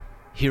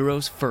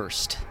Heroes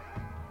first,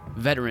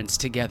 veterans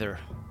together,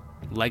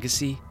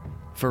 legacy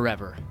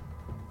forever.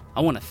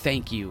 I want to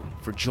thank you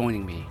for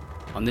joining me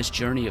on this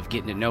journey of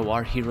getting to know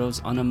our heroes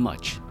on a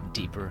much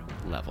deeper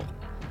level.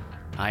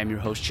 I am your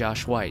host,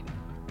 Josh White,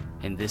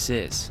 and this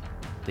is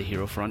the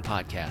Hero Front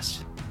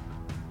Podcast.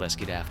 Let's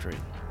get after it.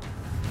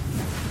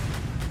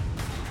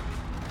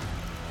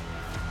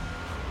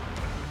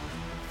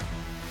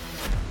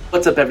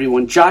 What's up,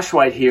 everyone? Josh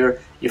White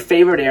here, your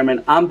favorite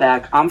airman. I'm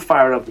back. I'm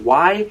fired up.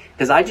 Why?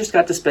 Because I just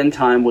got to spend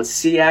time with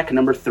SEAC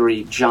number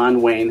 3,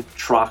 John Wayne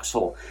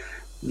Troxell.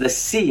 The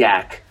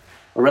SEAC,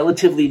 a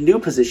relatively new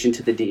position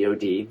to the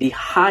DoD, the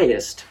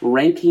highest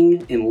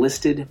ranking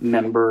enlisted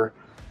member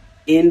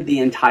in the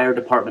entire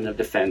Department of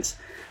Defense,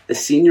 the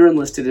senior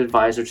enlisted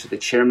advisor to the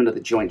chairman of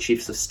the Joint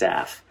Chiefs of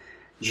Staff.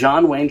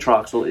 John Wayne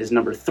Troxell is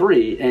number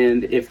 3,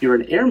 and if you're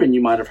an airman, you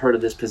might have heard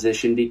of this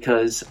position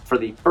because for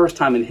the first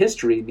time in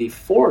history, the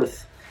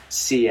 4th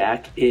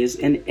SEAC is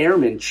an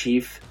Airman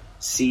Chief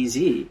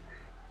CZ.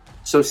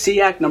 So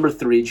SEAC number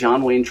 3,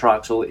 John Wayne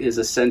Troxell, is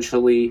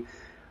essentially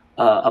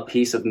a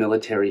piece of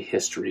military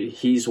history.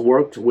 He's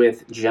worked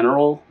with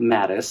General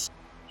Mattis.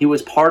 He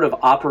was part of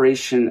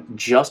Operation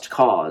Just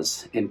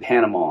Cause in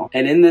Panama,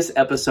 and in this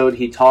episode,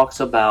 he talks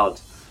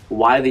about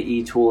why the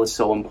E-Tool is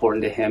so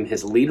important to him,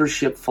 his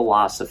leadership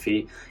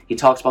philosophy. He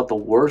talks about the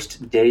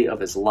worst day of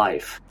his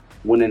life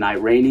when an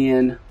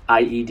Iranian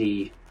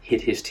IED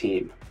hit his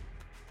team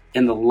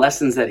and the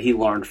lessons that he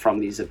learned from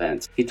these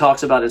events. He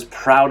talks about his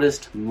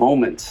proudest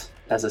moments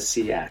as a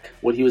SEAC,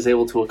 what he was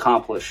able to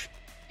accomplish.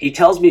 He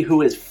tells me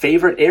who his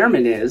favorite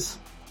airman is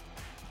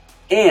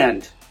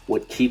and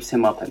what keeps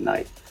him up at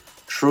night.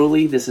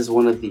 Truly, this is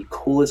one of the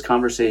coolest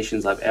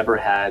conversations I've ever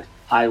had.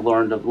 I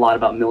learned a lot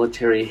about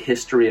military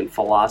history and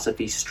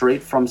philosophy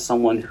straight from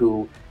someone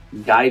who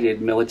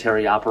guided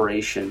military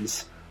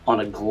operations on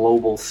a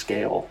global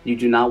scale. You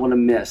do not want to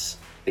miss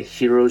the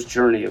hero's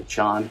journey of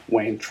John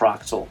Wayne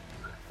Troxell.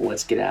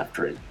 Let's get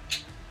after it.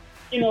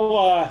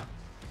 When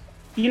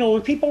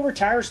people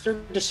retire, it's their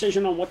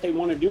decision on what they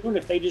want to do. And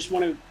if they just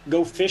want to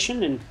go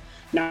fishing and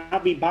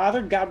not be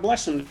bothered, God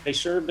bless them. They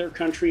serve their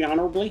country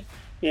honorably,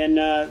 and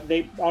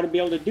they ought to be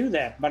able to do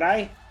that. But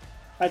I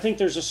think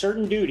there's a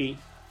certain duty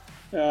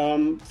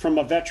from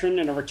a veteran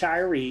and a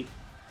retiree,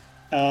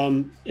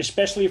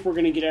 especially if we're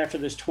going to get after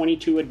this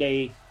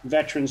 22-a-day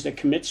veterans that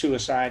commit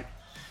suicide,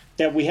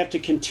 that we have to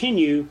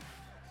continue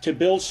to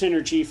build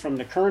synergy from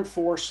the current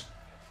force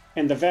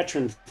and the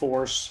veteran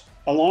force,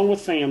 along with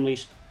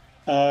families,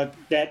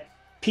 that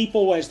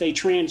people, as they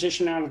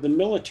transition out of the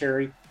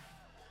military,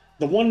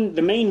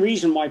 the main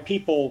reason why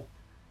people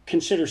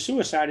consider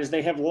suicide is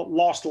they have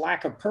lost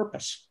lack of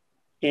purpose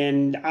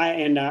and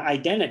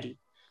identity.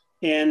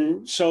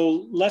 And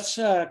so let's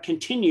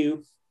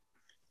continue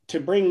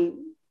to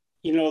bring,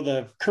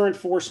 the current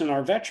force and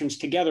our veterans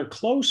together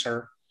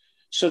closer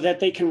so that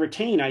they can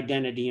retain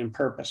identity and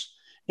purpose.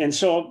 And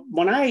so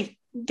when I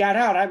got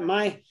out,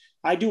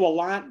 I do a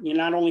lot,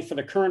 not only for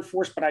the current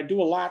force, but I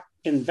do a lot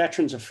in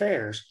Veterans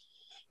Affairs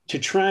to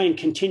try and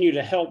continue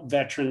to help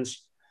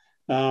veterans,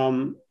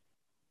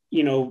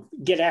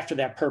 get after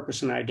that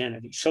purpose and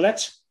identity. So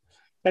that's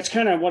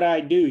kind of what I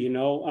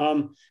do,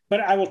 but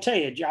I will tell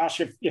you,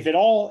 Josh, if it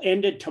all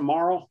ended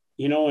tomorrow,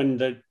 and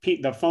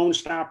the phone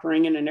stopped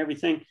ringing and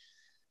everything,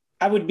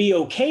 I would be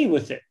okay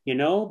with it,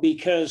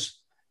 because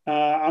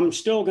I'm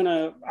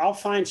still I'll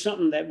find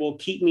something that will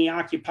keep me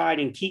occupied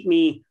and keep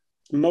me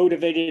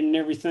motivated and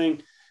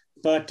everything.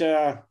 But,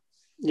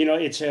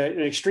 it's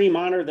an extreme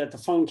honor that the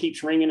phone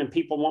keeps ringing and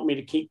people want me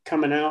to keep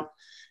coming out.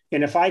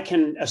 And if I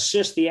can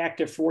assist the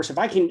active force, if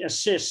I can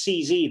assist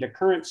CZ, the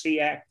current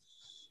SEAC,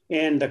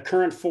 and the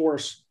current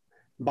force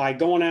by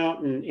going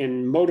out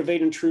and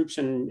motivating troops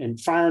and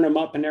firing them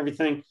up and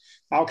everything,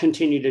 I'll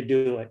continue to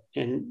do it.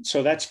 And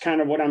so that's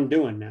kind of what I'm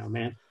doing now,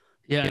 man.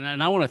 Yeah.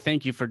 And I want to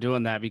thank you for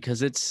doing that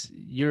because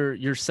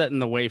you're setting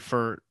the way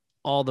for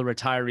all the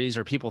retirees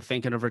or people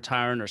thinking of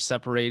retiring or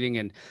separating.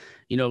 And,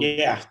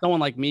 someone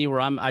like me where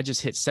I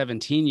just hit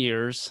 17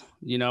 years,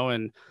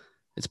 and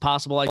it's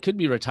possible I could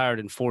be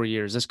retired in 4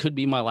 years. This could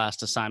be my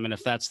last assignment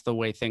if that's the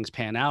way things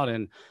pan out.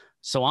 And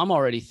so I'm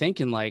already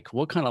thinking, like,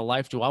 what kind of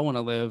life do I want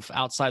to live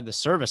outside the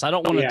service? I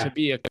don't want it to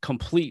be a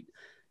complete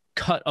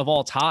cut of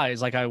all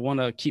ties. Like, I want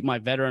to keep my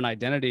veteran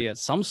identity at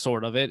some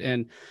sort of it.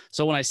 And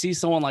so when I see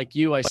someone like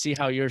you, I see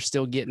how you're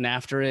still getting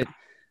after it.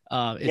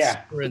 It's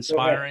super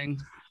inspiring.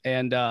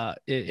 And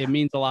it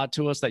means a lot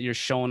to us that you're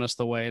showing us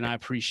the way. And I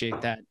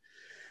appreciate that.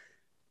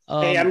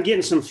 Hey, I'm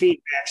getting some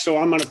feedback, so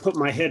I'm going to put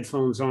my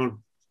headphones on.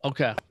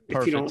 Okay, perfect.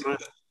 If you don't mind.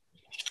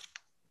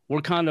 We're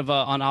kind of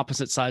on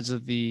opposite sides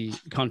of the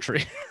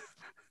country.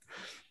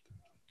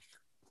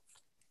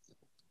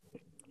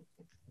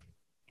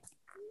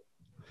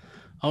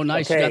 Oh,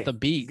 nice. Okay. You got the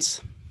beats.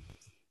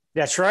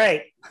 That's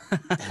right.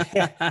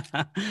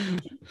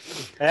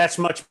 That's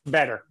much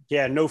better.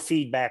 Yeah, no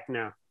feedback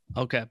now.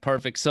 Okay,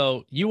 perfect.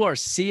 So you are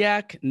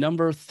SEAC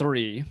number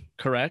 3,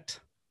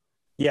 correct?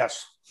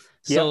 Yes.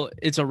 So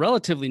It's a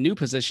relatively new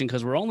position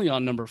because we're only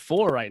on number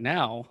 4 right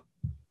now.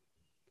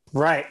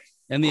 Right.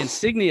 and the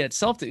insignia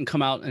itself didn't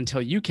come out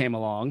until you came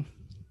along.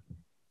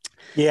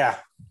 Yeah.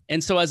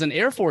 And so as an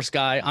Air Force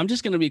guy, I'm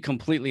just going to be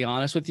completely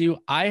honest with you.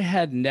 I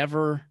had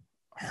never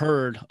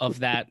heard of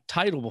that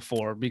title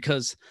before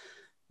because,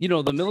 you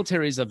know, the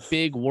military is a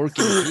big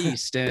working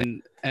beast,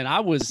 and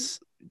I was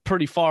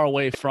pretty far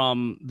away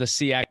from the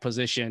SEAC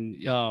position,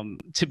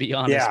 to be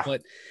honest. Yeah.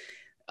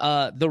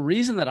 But the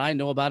reason that I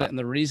know about it and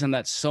the reason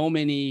that so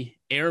many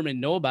airmen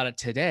know about it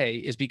today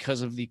is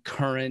because of the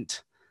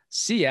current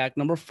SEAC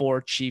number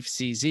 4 Chief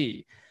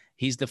CZ.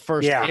 He's the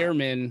first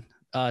airman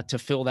to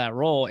fill that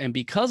role. And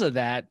because of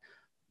that,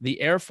 the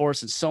Air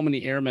Force and so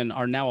many airmen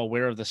are now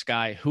aware of this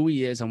guy, who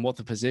he is and what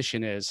the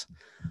position is.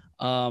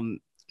 And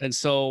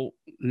so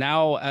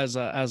now as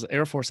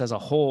Air Force as a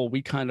whole,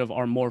 we kind of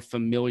are more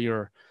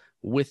familiar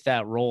with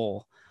that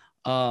role.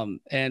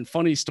 And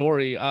funny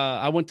story,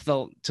 I went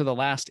to the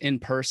last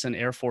in-person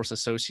Air Force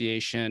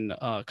Association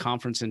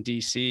conference in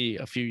DC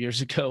a few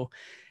years ago,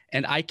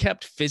 and I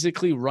kept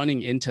physically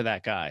running into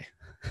that guy,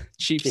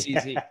 Chief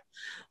CZ.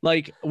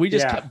 Like we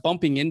just kept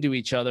bumping into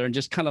each other and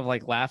just kind of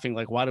like laughing,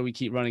 like, why do we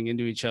keep running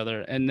into each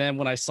other? And then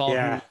when I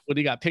saw what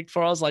he got picked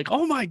for, I was like,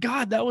 oh my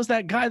God, that was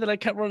that guy that I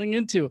kept running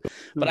into.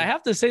 But I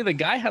have to say the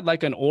guy had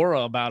like an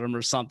aura about him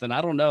or something.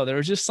 I don't know. There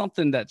was just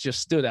something that just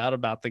stood out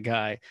about the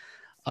guy.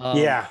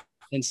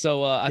 And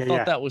so I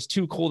thought that was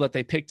too cool that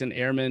they picked an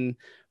airman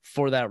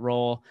for that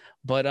role.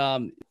 But,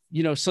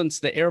 you know,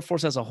 since the Air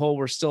Force as a whole,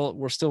 we're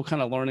still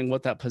kind of learning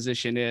what that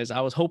position is.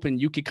 I was hoping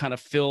you could kind of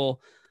fill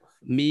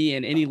me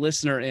and any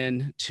listener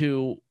in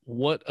to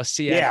what a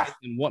SEAC is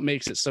and what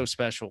makes it so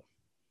special.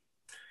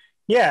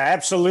 Yeah,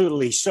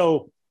 absolutely.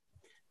 So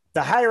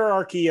the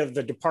hierarchy of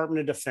the Department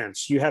of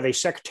Defense, you have a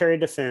Secretary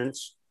of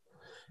Defense.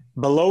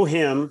 Below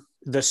him,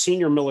 the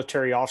senior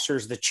military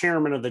officers, the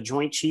chairman of the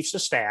Joint Chiefs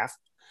of Staff.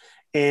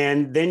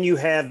 And then you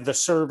have the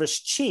service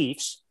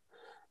chiefs,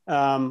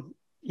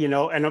 you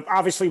know, and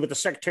obviously with the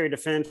Secretary of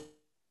Defense,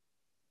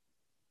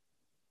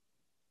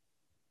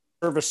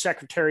 service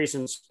secretaries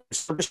and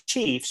service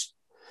chiefs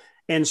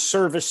and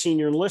service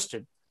senior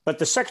enlisted. But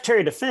the Secretary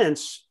of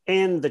Defense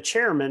and the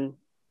chairman,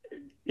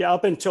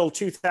 up until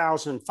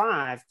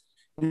 2005,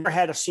 never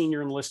had a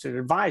senior enlisted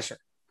advisor.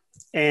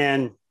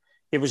 And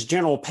it was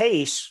General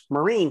Pace,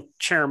 Marine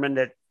chairman,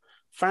 that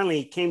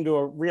finally came to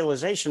a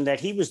realization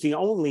that he was the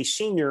only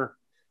senior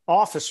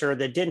officer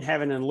that didn't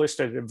have an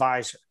enlisted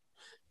advisor.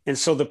 And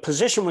so the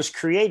position was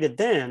created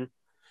then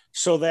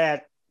so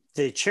that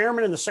the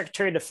chairman and the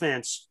Secretary of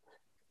Defense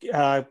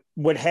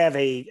would have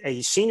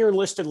a senior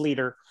enlisted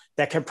leader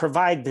that could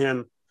provide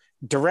them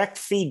direct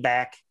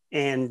feedback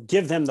and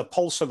give them the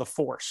pulse of the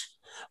force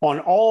on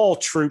all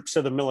troops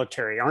of the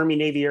military, Army,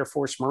 Navy, Air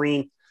Force,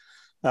 Marine,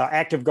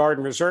 active Guard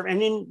and Reserve.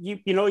 And then,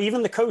 you know,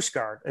 even the Coast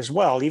Guard as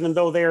well, even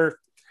though they're,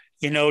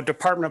 you know,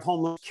 Department of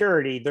Homeland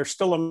Security, they're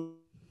still a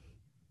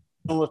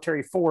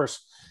military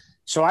force.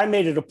 So I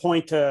made it a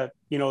point to,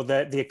 you know,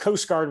 that the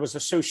Coast Guard was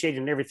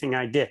associated in everything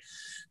I did.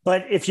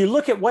 But if you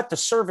look at what the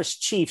service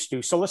chiefs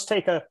do, so let's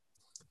take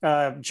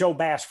Joe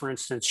Bass, for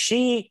instance.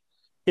 She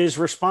is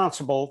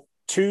responsible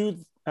to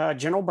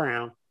General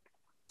Brown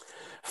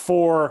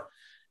for,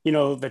 you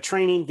know, the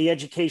training, the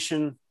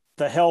education,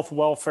 the health,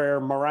 welfare,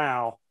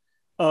 morale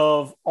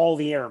of all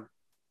the airmen.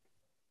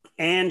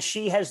 And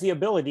she has the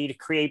ability to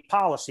create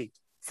policy,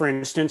 for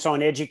instance,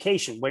 on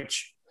education,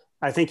 which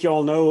I think you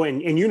all know,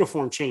 and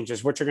uniform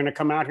changes, which are going to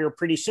come out here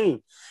pretty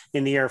soon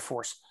in the Air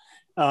Force.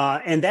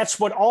 And that's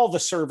what all the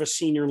service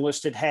senior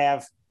enlisted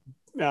have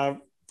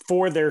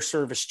for their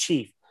service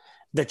chief.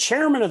 The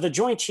chairman of the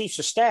Joint Chiefs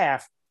of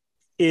Staff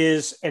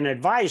is an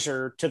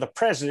advisor to the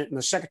president and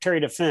the Secretary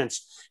of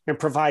Defense and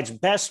provides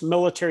best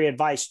military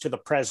advice to the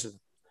president.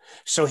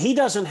 So he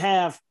doesn't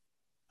have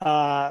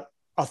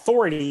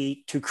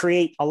authority to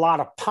create a lot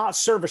of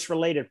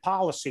service-related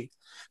policy.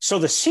 So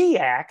the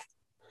SEAC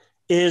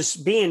is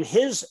being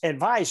his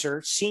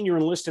advisor, senior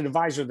enlisted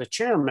advisor, the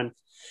chairman.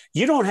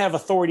 You don't have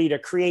authority to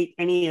create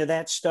any of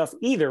that stuff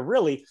either,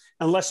 really,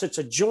 unless it's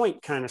a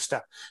joint kind of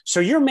stuff.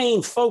 So your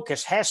main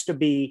focus has to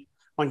be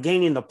on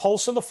gaining the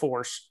pulse of the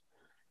force,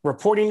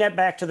 reporting that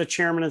back to the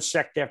chairman and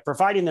SecDef,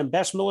 providing them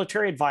best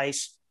military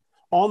advice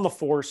on the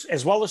force,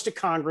 as well as to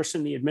Congress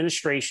and the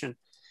administration.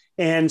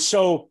 And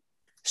so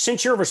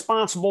since you're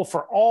responsible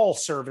for all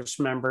service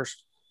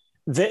members,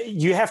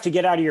 you have to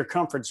get out of your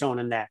comfort zone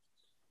in that.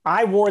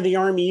 I wore the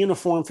Army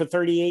uniform for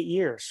 38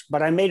 years,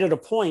 but I made it a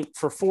point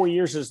for 4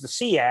 years as the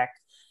SEAC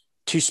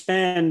to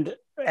spend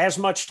as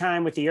much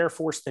time with the Air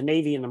Force, the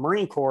Navy, and the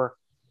Marine Corps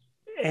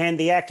and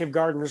the active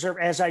Guard and Reserve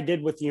as I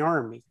did with the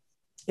Army.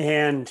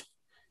 And,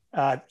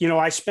 you know,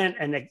 I spent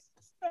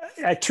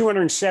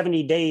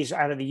 270 days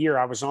out of the year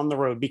I was on the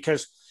road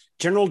because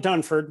General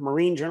Dunford,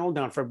 Marine General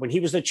Dunford, when he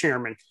was the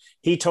chairman,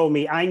 he told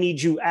me, I need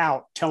you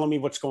out telling me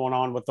what's going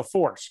on with the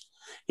force.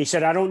 He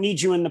said, I don't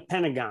need you in the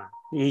Pentagon.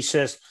 He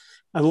says,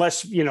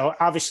 unless, you know,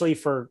 obviously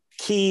for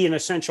key and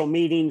essential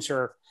meetings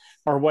or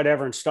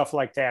whatever and stuff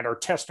like that, or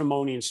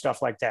testimony and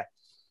stuff like that.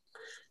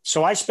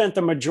 So I spent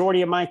the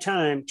majority of my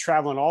time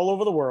traveling all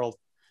over the world,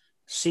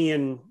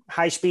 seeing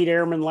high-speed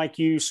airmen like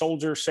you,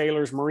 soldiers,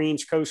 sailors,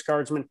 Marines, Coast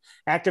Guardsmen,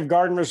 active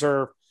Guard and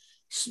Reserve,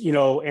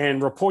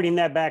 and reporting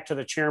that back to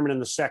the chairman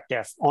and the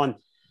SecDef on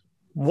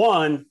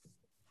one,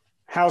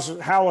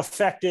 how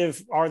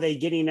effective are they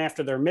getting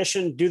after their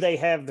mission? Do they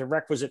have the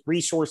requisite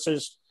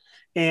resources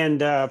and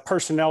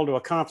personnel to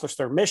accomplish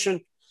their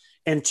mission?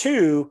 And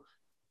two,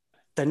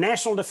 the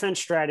national defense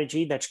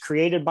strategy that's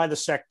created by the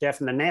SecDef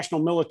and the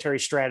national military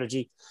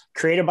strategy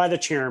created by the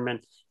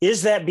chairman,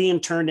 is that being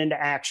turned into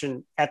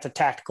action at the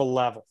tactical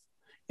level?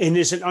 And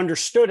is it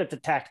understood at the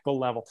tactical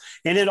level?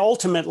 And it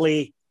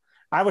ultimately,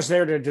 I was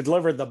there to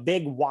deliver the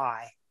big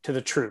why to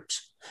the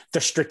troops,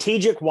 the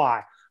strategic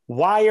why.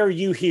 Why are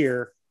you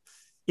here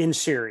in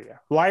Syria?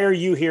 Why are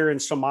you here in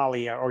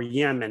Somalia or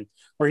Yemen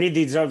or any of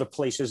these other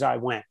places I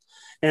went?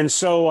 And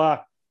so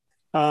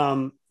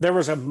there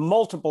was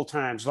multiple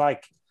times,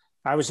 like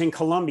I was in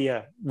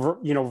Colombia,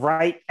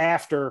 right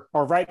after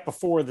or right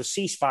before the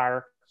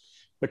ceasefire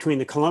between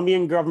the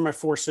Colombian government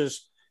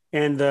forces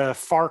and the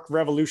FARC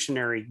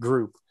revolutionary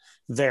group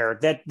there,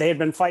 that they had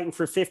been fighting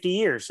for 50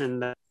 years.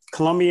 And the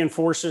Colombian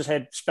forces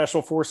had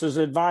special forces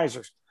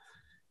advisors.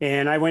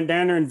 And I went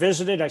down there and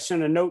visited. I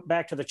sent a note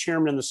back to the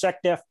chairman and the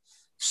SecDef.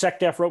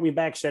 SecDef wrote me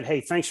back, said,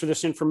 hey, thanks for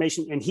this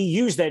information. And he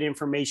used that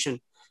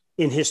information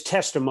in his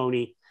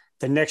testimony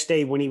the next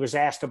day when he was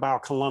asked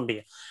about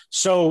Colombia.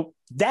 So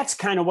that's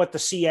kind of what the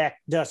SEAC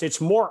does. It's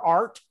more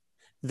art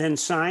than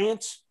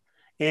science.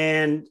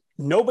 And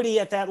nobody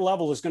at that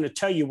level is going to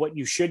tell you what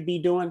you should be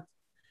doing.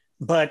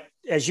 But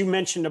as you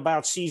mentioned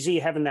about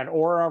CZ having that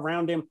aura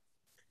around him,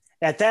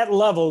 at that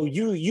level,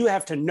 you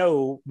have to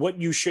know what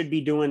you should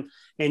be doing,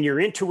 and your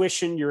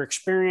intuition, your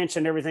experience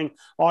and everything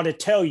ought to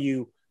tell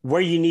you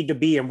where you need to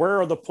be and where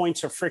are the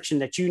points of friction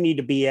that you need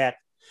to be at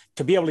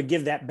to be able to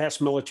give that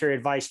best military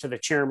advice to the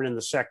chairman and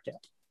the SecDef.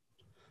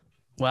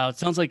 Wow. It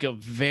sounds like a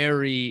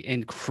very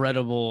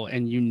incredible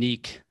and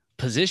unique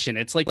position.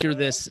 It's like you're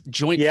this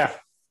joint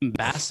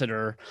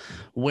ambassador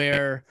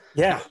where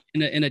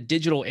in a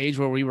digital age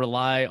where we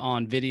rely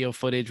on video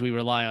footage, we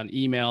rely on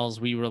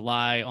emails, we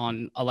rely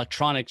on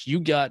electronics,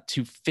 you got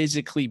to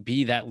physically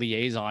be that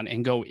liaison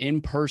and go in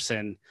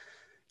person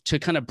to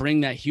kind of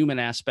bring that human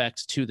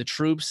aspect to the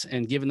troops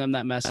and giving them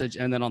that message.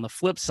 And then on the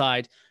flip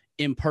side,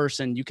 in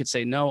person, you could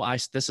say, no,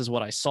 this is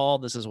what I saw.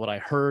 This is what I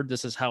heard.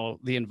 This is how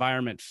the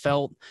environment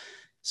felt.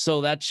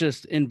 So that's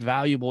just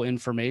invaluable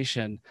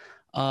information.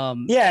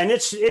 And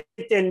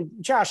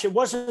Josh, it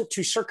wasn't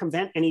to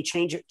circumvent any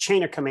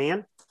chain of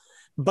command,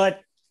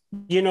 but,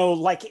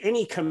 like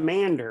any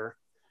commander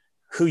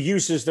who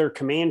uses their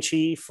command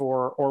chief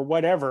or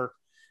whatever,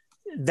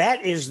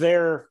 that is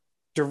their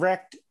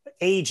direct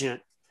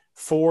agent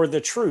for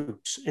the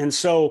troops. And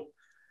so,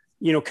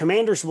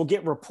 commanders will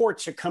get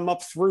reports that come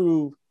up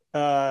through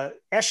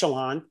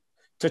echelon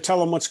to tell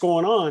them what's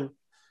going on.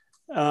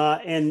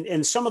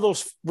 And some of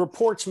those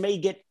reports may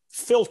get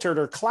filtered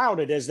or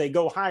clouded as they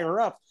go higher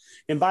up.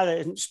 And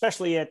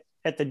especially at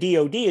the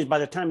DOD, by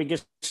the time it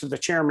gets to the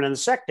chairman and the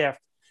SecDef,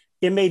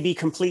 it may be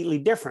completely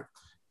different.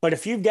 But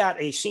if you've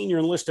got a senior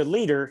enlisted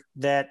leader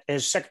that,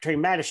 as Secretary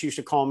Mattis used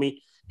to call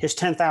me, his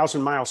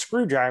 10,000 mile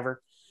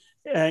screwdriver,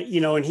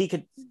 and he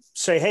could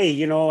say,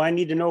 hey, I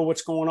need to know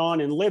what's going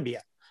on in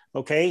Libya.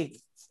 Okay.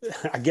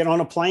 I get on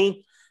a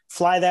plane,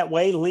 fly that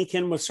way, link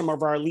in with some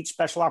of our elite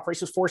special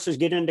operations forces,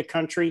 get into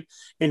country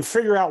and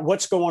figure out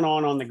what's going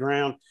on the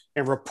ground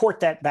and report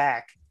that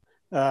back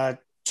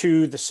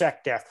to the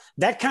SecDef.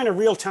 That kind of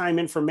real-time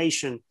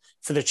information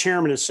for the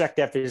chairman of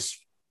SecDef is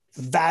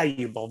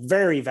valuable,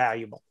 very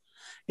valuable.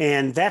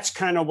 And that's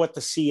kind of what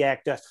the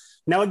SEAC does.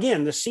 Now,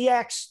 again, the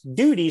SEAC's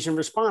duties and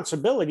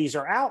responsibilities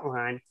are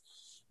outlined,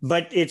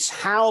 but it's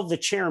how the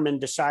chairman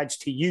decides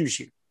to use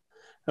you.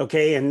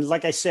 Okay. And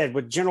like I said,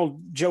 with General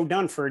Joe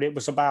Dunford, it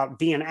was about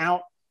being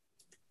out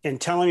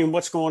and telling him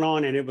what's going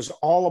on. And it was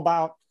all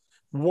about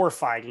war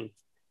fighting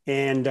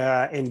and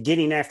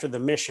getting after the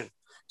mission.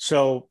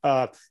 So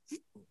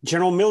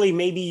General Milley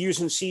may be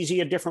using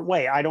CZ a different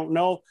way. I don't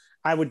know.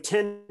 I would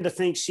tend to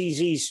think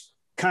CZ's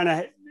kind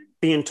of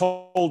being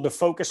told to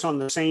focus on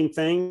the same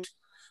things.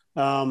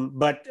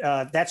 But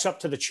that's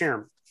up to the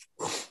chairman.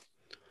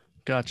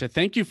 Gotcha.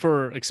 Thank you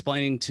for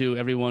explaining to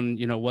everyone,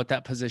 what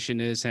that position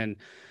is and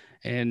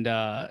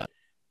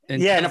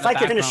if I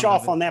could finish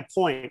off on that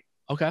point.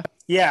 Okay.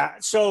 Yeah.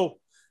 So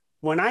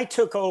when I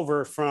took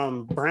over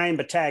from Brian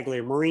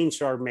Battaglia, Marine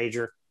Sergeant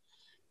Major,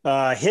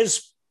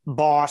 his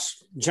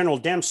boss, General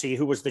Dempsey,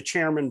 who was the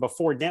chairman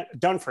before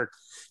Dunford,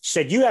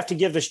 said, you have to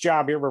give this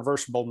job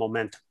irreversible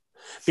momentum,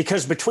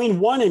 because between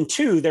 1 and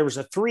 2, there was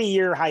a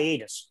 3-year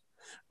hiatus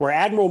where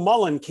Admiral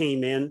Mullen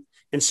came in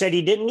and said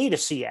he didn't need a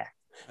SEAC.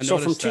 So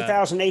from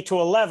 2008 to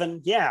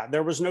 11,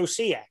 there was no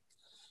SEAC.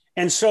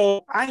 And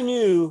so I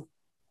knew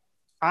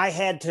I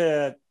had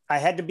to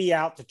be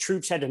out. The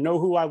troops had to know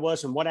who I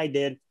was and what I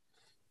did.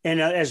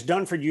 And as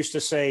Dunford used to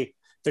say,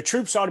 the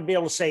troops ought to be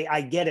able to say,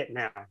 I get it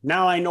now.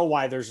 Now I know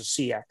why there's a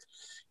SEAC.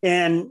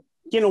 And,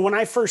 when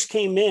I first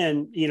came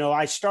in,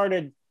 I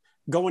started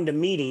going to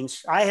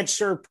meetings. I had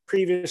served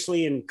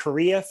previously in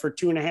Korea for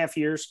 2.5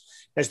 years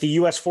as the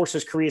U.S.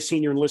 Forces Korea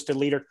Senior Enlisted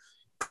Leader.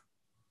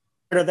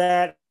 Prior to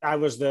that, I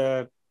was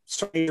the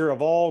leader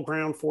of all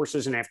ground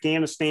forces in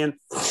Afghanistan.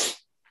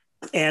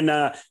 And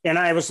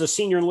I was the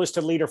senior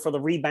enlisted leader for the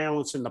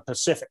rebalance in the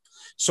Pacific.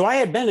 So I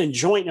had been in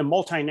joint and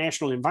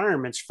multinational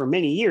environments for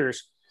many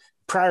years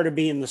prior to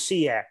being the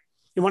SEAC.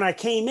 And when I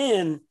came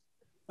in,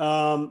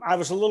 I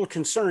was a little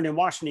concerned in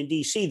Washington,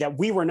 D.C., that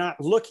we were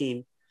not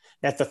looking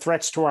at the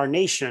threats to our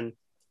nation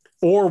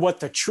or what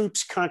the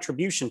troops'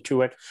 contribution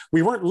to it.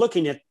 We weren't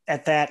looking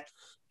at that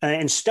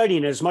and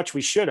studying as much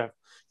we should have.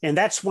 And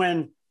that's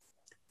when,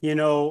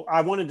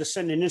 I wanted to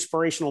send an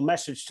inspirational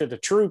message to the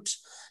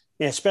troops,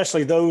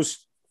 especially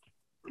those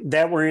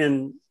that were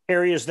in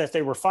areas that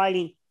they were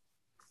fighting,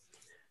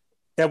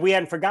 that we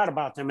hadn't forgot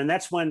about them. And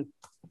that's when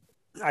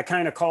I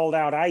kind of called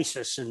out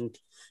ISIS and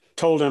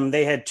told them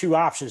they had two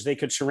options. They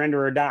could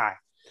surrender or die.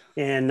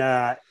 And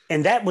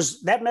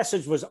that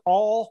message was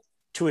all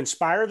to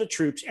inspire the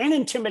troops and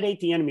intimidate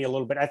the enemy a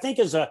little bit. I think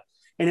as an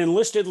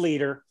enlisted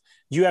leader,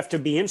 you have to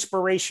be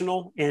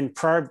inspirational and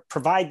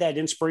provide that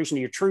inspiration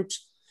to your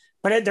troops.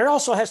 But there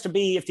also has to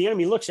be, if the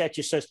enemy looks at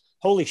you, says,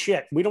 holy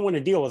shit, we don't want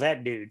to deal with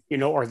that dude,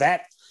 or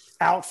that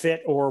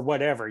outfit or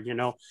whatever,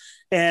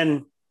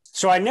 And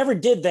so I never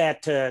did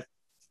that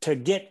to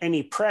get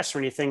any press or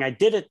anything. I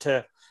did it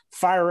to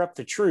fire up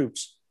the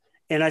troops.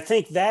 And I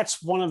think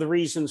that's one of the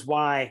reasons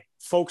why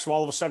folks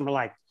all of a sudden were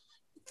like,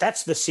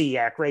 that's the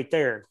SEAC right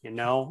there,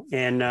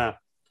 And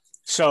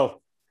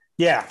so,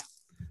 yeah.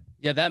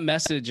 Yeah, that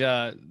message,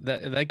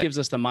 that gives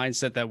us the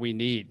mindset that we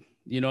need.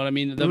 You know what I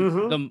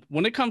mean?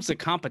 When it comes to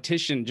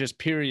competition, just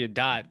period,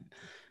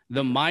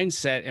 the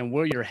mindset and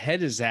where your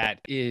head is at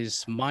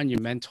is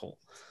monumental.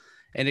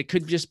 And it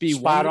could just be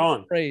spot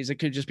on phrase. It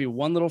could just be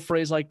one little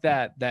phrase like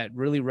that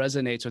really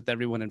resonates with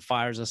everyone and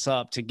fires us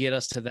up to get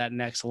us to that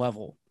next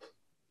level.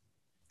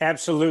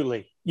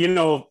 Absolutely.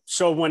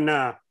 So when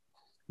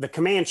the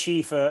command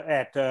chief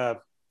at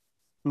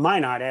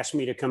Minot asked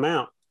me to come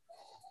out,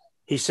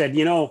 he said,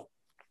 you know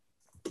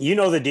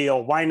the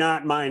deal. Why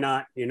not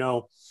Minot?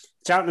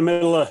 It's out in the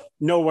middle of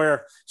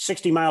nowhere,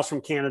 60 miles from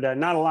Canada,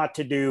 not a lot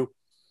to do.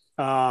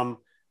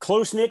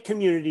 Close-knit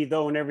community,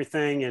 though, and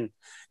everything, and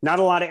not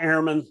a lot of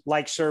airmen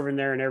like serving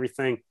there and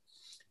everything.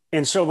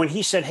 And so when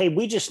he said, hey,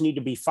 we just need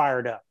to be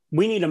fired up.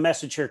 We need a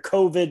message here.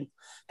 COVID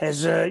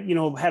has,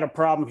 had a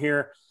problem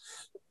here.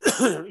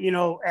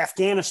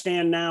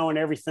 Afghanistan now and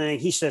everything.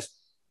 He says,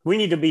 we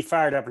need to be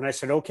fired up. And I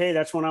said, okay,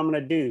 that's what I'm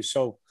going to do.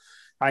 So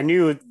I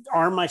knew,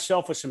 arm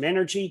myself with some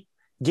energy,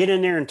 get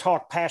in there and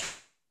talk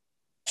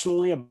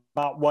passionately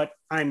about what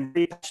I'm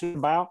really passionate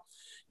about.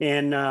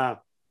 And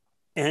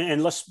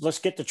let's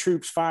get the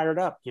troops fired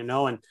up,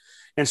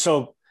 and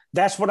so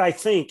that's what I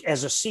think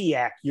as a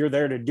SEAC you're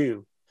there to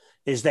do,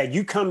 is that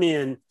you come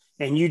in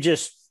and you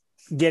just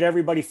get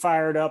everybody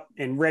fired up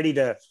and ready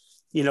to,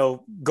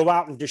 go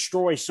out and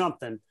destroy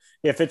something.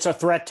 If it's a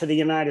threat to the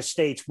United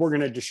States, we're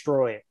going to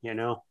destroy it,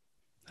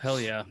 Hell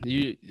yeah.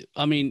 You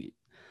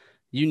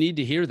need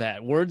to hear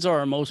that. Words are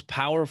our most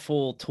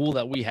powerful tool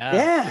that we have.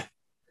 Yeah.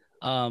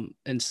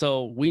 And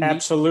so we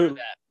absolutely need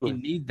that. We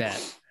need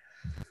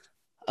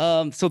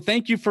that. So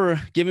thank you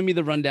for giving me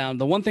the rundown.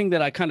 The one thing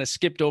that I kind of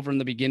skipped over in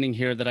the beginning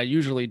here that I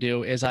usually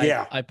do is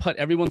I put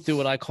everyone through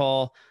what I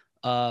call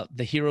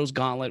the Hero's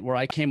Gauntlet, where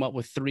I came up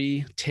with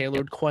 3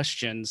 tailored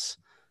questions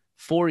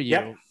for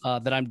you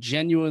that I'm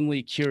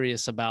genuinely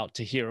curious about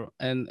to hear.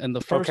 And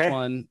the first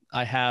one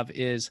I have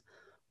is,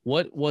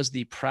 what was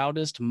the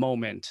proudest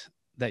moment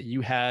that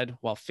you had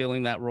while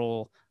filling that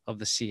role of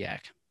the SEAC?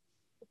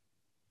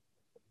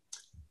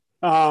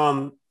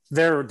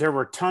 There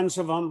were tons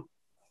of them.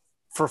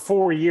 For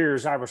 4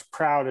 years, I was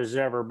proud as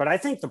ever. But I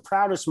think the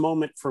proudest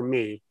moment for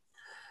me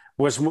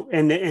was,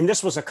 and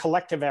this was a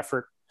collective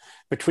effort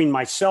between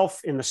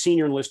myself and the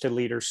senior enlisted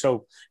leaders.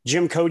 So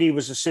Jim Cody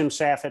was a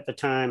CMSAF at the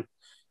time.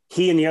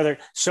 He and the other.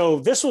 So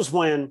this was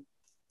when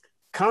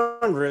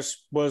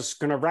Congress was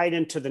going to write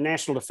into the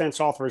National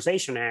Defense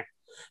Authorization Act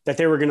that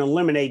they were going to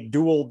eliminate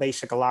dual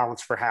basic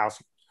allowance for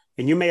housing.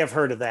 And you may have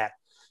heard of that,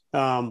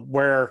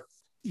 where,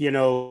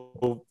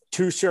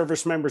 2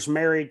 service members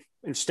married,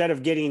 instead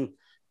of getting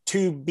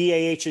 2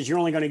 BAHs, you're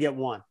only going to get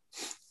 1.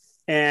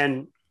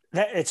 And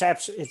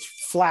it's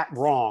flat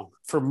wrong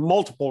for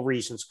multiple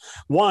reasons.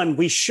 One,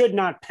 we should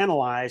not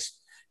penalize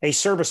a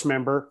service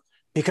member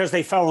because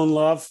they fell in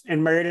love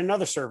and married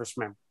another service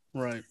member.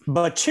 Right.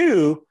 But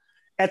 2,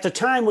 at the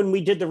time when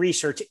we did the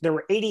research, there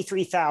were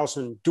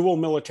 83,000 dual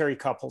military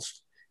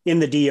couples in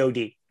the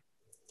DOD.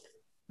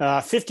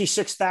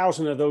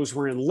 56,000 of those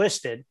were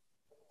enlisted,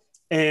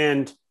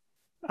 and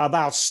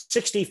about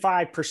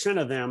 65%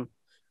 of them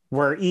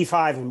were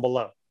E5 and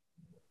below.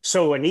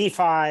 So an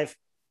E5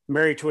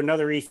 married to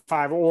another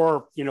E5,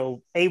 or,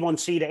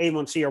 A1C to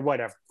A1C or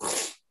whatever.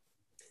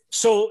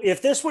 So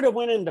if this would have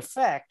went into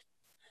effect,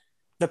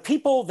 the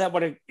people that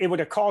it would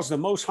have caused the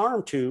most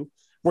harm to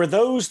were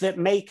those that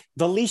make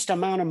the least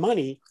amount of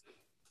money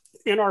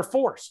in our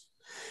force.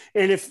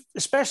 And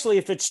especially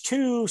if it's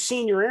 2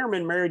 senior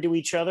airmen married to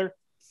each other,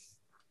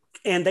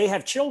 and they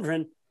have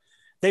children.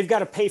 They've got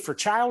to pay for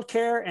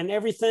childcare and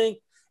everything.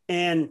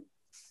 And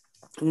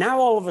now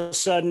all of a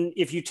sudden,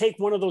 if you take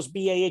one of those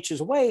BAHs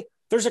away,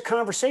 there's a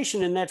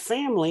conversation in that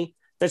family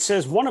that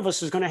says one of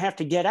us is going to have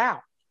to get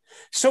out.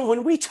 So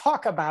when we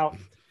talk about,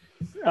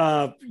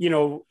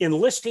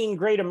 enlisting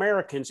great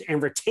Americans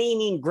and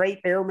retaining great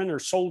airmen or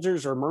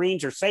soldiers or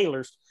Marines or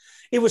sailors,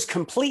 it was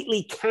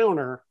completely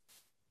counter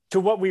to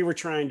what we were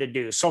trying to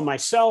do. So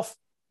myself,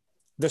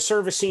 the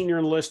service senior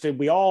enlisted,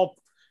 we all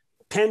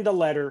penned a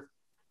letter,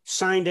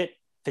 signed it.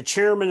 The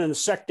chairman and the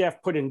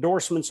SecDef put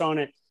endorsements on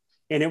it.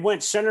 And it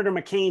went, Senator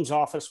McCain's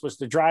office was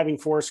the driving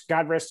force,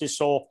 God rest his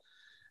soul.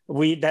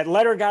 That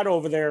letter got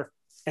over there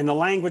and the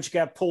language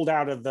got pulled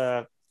out of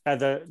the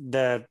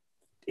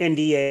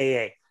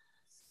NDAA.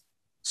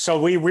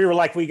 So we were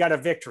like, we got a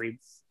victory.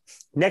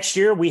 Next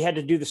year, we had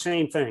to do the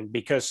same thing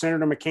because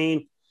Senator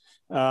McCain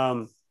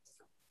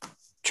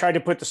tried to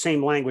put the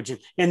same language in.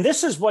 And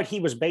this is what he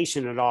was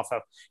basing it off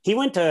of. He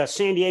went to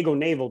San Diego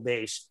Naval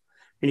Base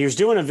and he was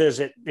doing a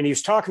visit and he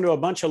was talking to a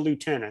bunch of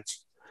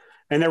lieutenants.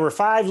 And there were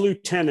 5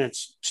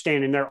 lieutenants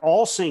standing there,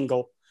 all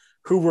single,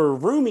 who were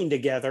rooming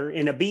together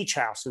in a beach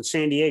house in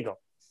San Diego,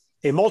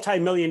 a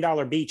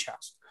multi-million-dollar beach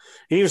house.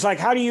 And he was like,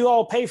 how do you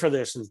all pay for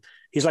this? And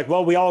he's like,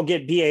 well, we all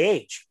get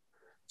BAH.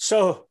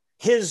 So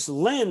his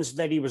lens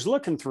that he was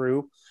looking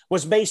through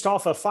was based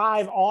off of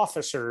 5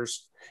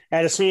 officers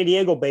at a San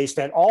Diego base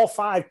that all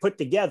 5 put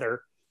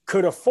together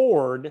could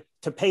afford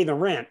to pay the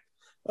rent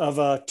of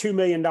a $2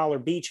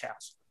 million beach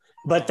house.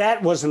 But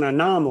that was an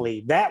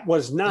anomaly. That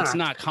was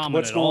not common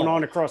what's going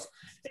on across.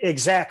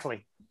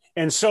 Exactly.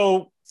 And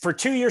so for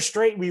 2 years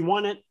straight, we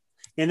won it.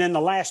 And then the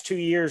last 2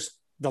 years,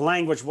 the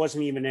language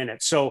wasn't even in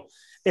it. So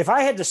if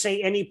I had to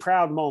say any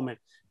proud moment,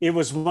 it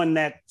was when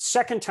that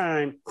second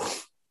time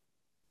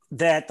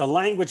that the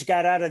language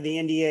got out of the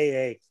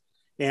NDAA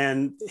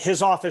and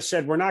his office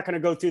said, we're not going to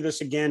go through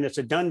this again. It's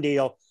a done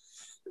deal.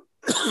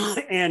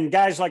 And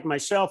guys like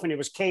myself, and it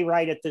was Kay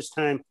Wright at this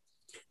time,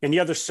 and the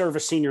other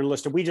service senior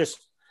enlisted, we just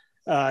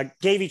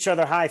gave each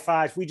other high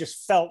fives. We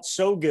just felt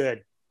so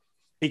good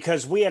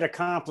because we had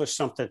accomplished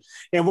something.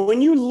 And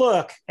when you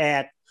look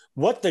at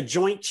what the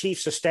Joint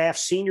Chiefs of Staff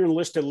senior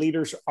enlisted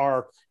leaders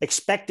are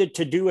expected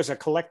to do as a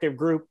collective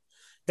group,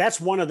 that's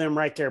one of them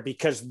right there,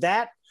 because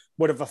that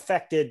would have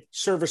affected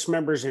service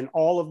members in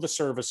all of the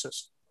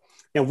services.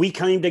 And we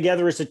came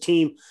together as a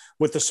team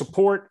with the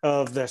support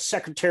of the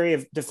Secretary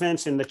of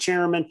Defense and the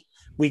chairman.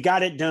 We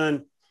got it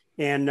done.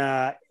 And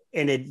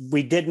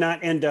we did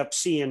not end up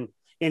seeing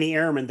any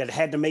airmen that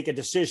had to make a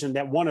decision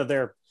that one of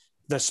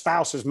the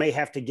spouses may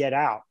have to get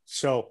out.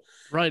 So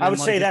right. I would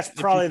say that's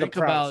probably the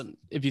problem.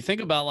 If you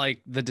think about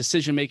like the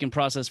decision-making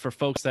process for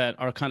folks that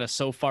are kind of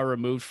so far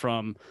removed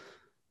from,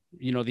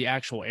 the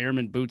actual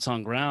airman boots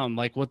on ground,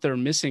 like what they're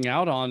missing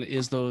out on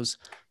is those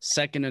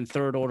second and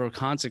third order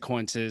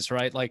consequences,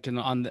 right? Like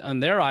on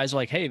their eyes,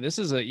 like, hey, this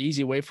is an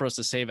easy way for us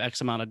to save X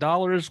amount of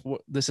dollars.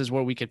 This is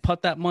where we could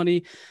put that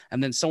money.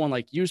 And then someone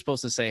like you're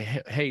supposed to say,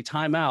 hey,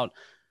 time out.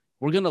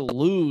 We're going to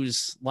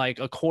lose like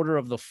a quarter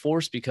of the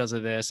force because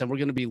of this. And we're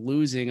going to be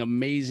losing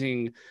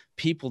amazing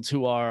people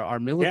to our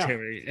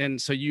military. Yeah.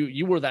 And so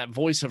you were that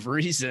voice of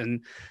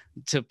reason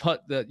to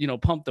put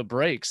pump the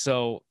brakes.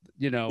 So,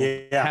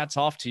 hats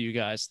off to you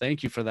guys.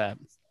 Thank you for that.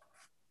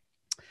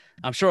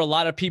 I'm sure a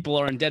lot of people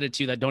are indebted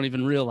to you that don't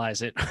even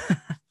realize it.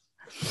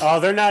 Oh,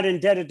 they're not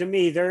indebted to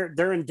me.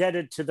 They're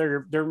indebted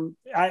to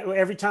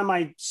every time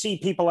I see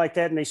people like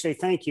that and they say,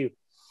 thank you.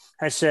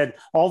 I said,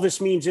 all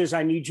this means is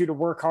I need you to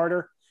work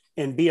harder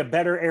and be a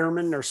better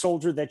airman or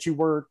soldier that you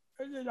were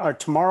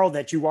tomorrow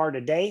that you are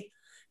today.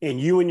 And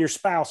you and your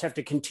spouse have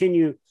to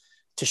continue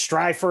to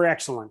strive for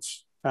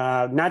excellence,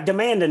 not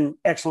demanding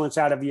excellence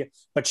out of you,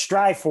 but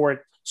strive for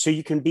it so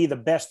you can be the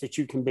best that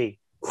you can be.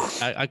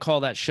 I call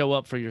that show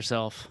up for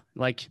yourself.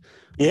 Like,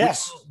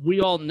 yes, we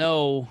all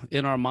know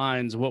in our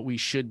minds what we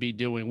should be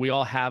doing. We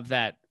all have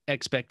that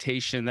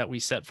expectation that we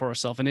set for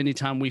ourselves. And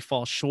anytime we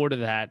fall short of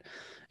that,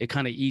 it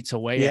kind of eats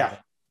away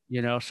at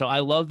it, So I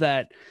love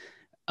that.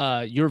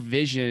 Your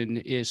vision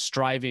is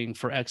striving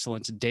for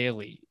excellence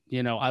daily.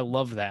 I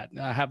love that.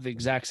 I have the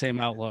exact same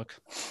outlook.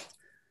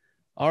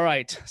 All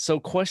right. So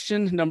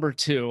question number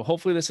 2,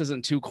 hopefully this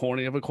isn't too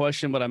corny of a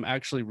question, but I'm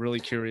actually really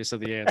curious of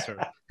the answer.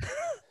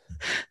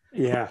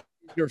 Yeah.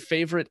 Your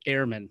favorite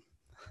airman?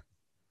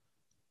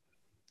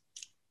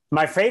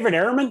 My favorite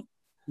airman?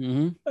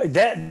 Mm-hmm.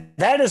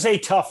 That is a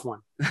tough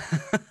one,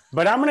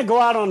 but I'm going to go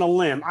out on a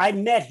limb. I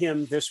met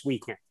him this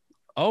weekend.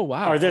 Oh,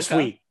 wow. Or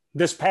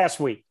this past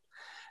week.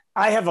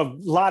 I have a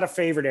lot of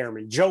favorite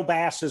airmen. Joe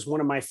Bass is one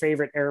of my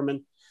favorite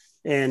airmen,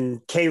 and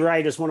Kay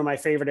Wright is one of my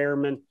favorite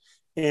airmen,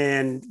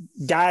 and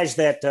guys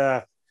that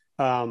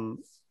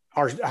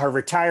are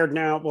retired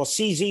now. Well,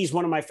 CZ is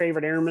one of my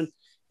favorite airmen,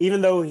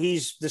 even though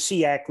he's the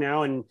SEAC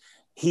now, and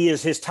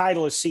his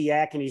title is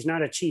SEAC, and he's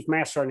not a chief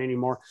master sergeant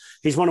anymore.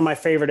 He's one of my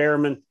favorite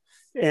airmen.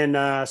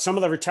 And some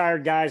of the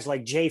retired guys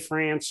like Jay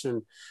France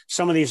and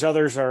some of these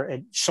others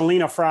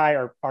Shalina Fry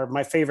are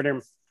my favorite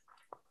airmen.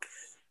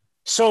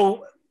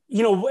 So,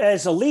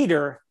 as a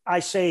leader, I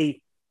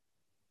say,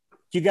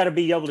 you got to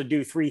be able to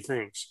do three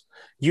things.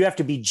 You have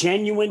to be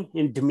genuine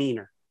in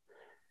demeanor.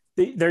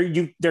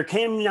 There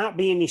cannot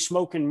be any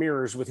smoke and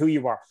mirrors with who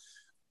you are.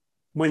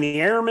 When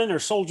the airmen or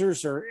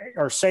soldiers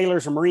or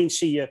sailors or Marines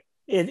see you,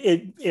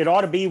 it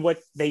ought to be what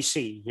they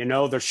see.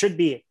 There should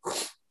be.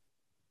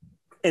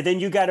 And then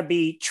you got to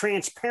be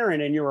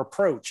transparent in your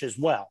approach as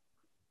well.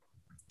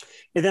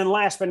 And then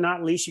last but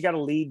not least, you got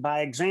to lead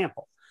by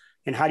example.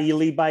 And how do you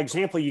lead by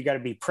example? You got to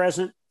be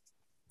present.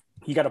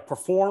 You got to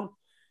perform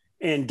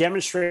and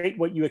demonstrate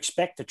what you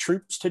expect the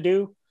troops to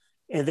do.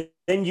 And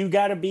then you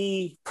got to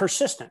be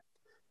persistent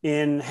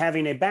in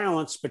having a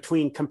balance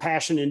between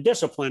compassion and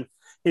discipline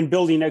in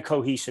building a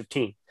cohesive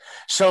team.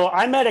 So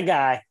I met a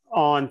guy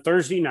on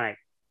Thursday night.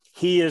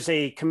 He is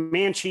a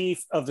command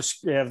chief of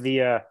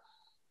the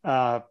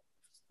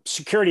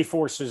security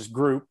forces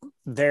group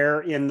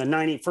there in the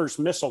 91st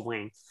Missile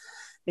Wing.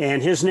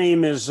 And his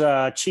name is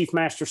Chief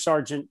Master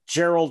Sergeant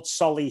Gerald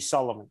Sully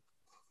Sullivan.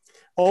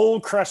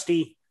 Old,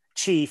 crusty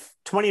chief,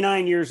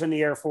 29 years in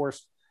the Air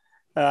Force.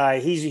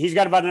 He's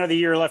got about another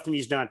year left and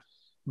he's done.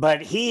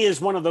 But he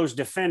is one of those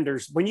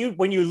defenders. When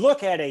you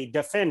look at a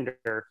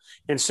defender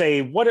and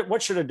say,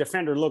 what should a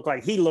defender look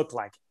like? He looked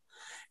like it.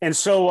 And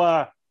so,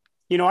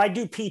 I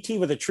do PT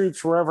with the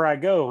troops wherever I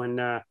go.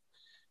 And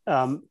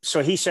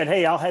so he said,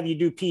 hey, I'll have you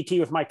do PT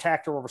with my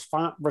tactical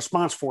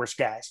response force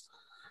guys.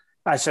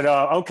 I said,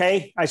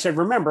 okay. I said,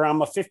 remember,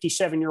 I'm a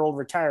 57-year-old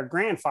retired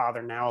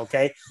grandfather now,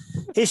 okay?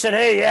 He said,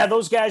 hey, yeah,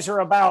 those guys are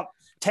about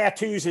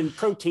tattoos and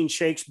protein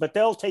shakes, but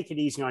they'll take it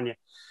easy on you.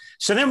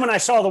 So then when I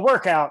saw the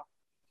workout,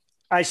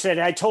 I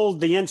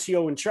told the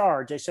NCO in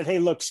charge, I said, hey,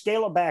 look,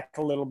 scale it back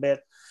a little bit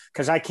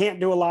because I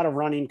can't do a lot of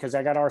running because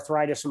I got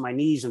arthritis in my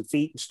knees and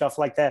feet and stuff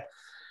like that.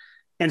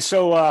 And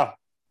so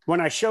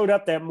when I showed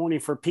up that morning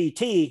for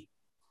PT,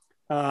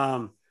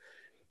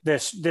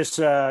 this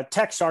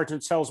tech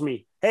sergeant tells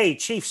me, hey,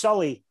 Chief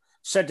Sully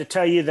said to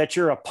tell you that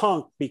you're a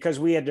punk because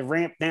we had to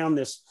ramp down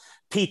this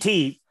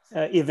PT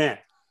event.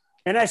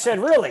 And I said,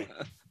 really?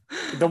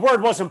 The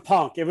word wasn't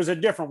punk. It was a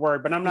different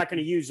word, but I'm not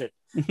going to use it.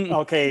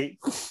 Okay.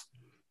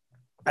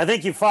 I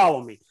think you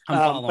follow me.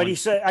 But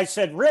I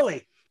said,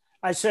 really?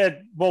 I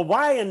said, well,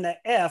 why in the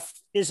F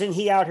isn't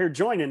he out here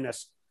joining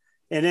us?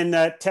 And then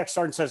the tech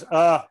sergeant says,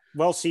 well,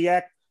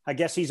 SEAC, I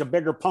guess he's a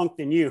bigger punk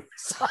than you.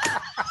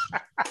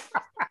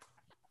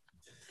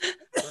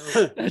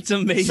 That's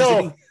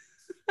amazing.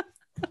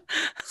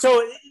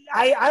 So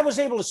I was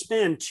able to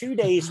spend 2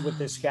 days with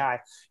this guy.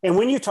 And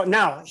when you talk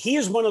now, he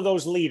is one of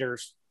those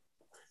leaders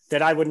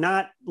that I would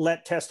not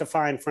let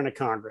testify in front of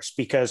Congress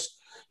because,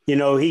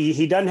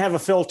 he doesn't have a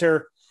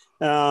filter,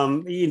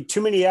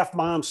 too many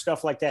F-bombs,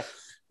 stuff like that.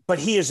 But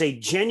he is a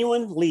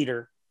genuine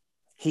leader.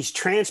 He's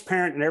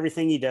transparent in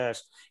everything he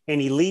does,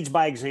 and he leads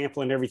by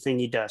example in everything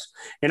he does.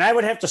 And I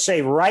would have to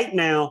say right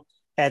now,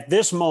 at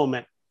this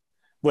moment,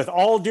 with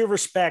all due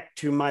respect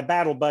to my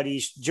battle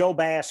buddies, Joe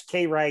Bass,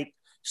 Kay Wright,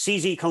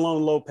 CZ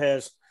Colon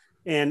Lopez,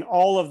 and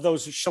all of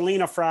those,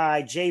 Shalina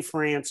Fry, Jay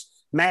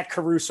France, Matt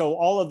Caruso,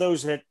 all of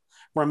those that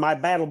were my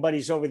battle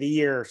buddies over the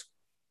years,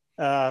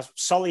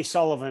 Sully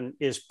Sullivan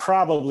is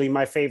probably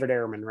my favorite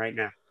airman right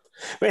now.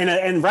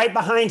 And right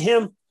behind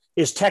him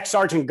is Tech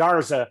Sergeant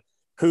Garza,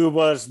 who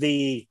was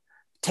the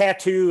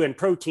tattoo and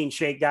protein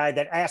shake guy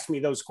that asked me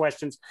those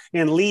questions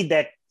and lead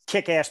that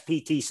kick-ass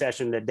PT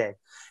session today.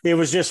 It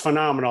was just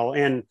phenomenal.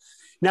 And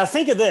now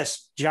think of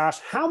this, Josh,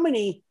 how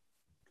many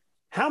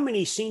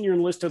senior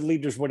enlisted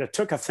leaders would have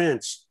took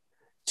offense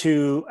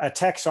to a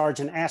tech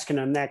sergeant asking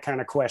them that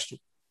kind of question?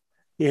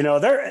 And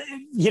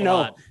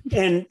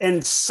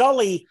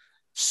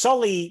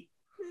Sully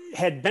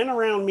had been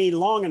around me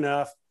long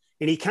enough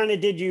and he kind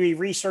of he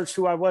researched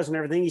who I was and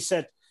everything. He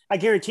said, I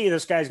guarantee you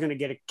this guy's going to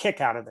get a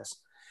kick out of this.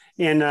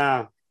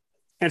 And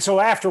so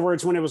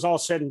afterwards, when it was all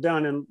said and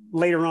done, and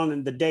later on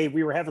in the day,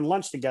 we were having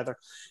lunch together.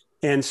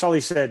 And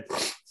Sully said,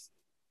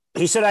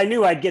 I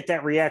knew I'd get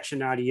that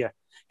reaction out of you.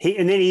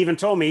 And then he even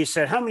told me, he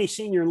said, how many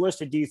senior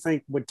enlisted do you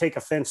think would take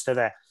offense to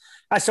that?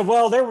 I said,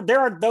 well, there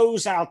are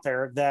those out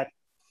there that,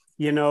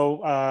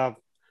 that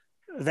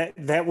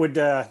would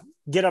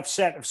get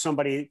upset if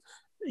somebody,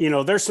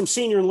 there's some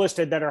senior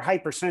enlisted that are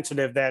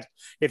hypersensitive that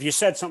if you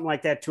said something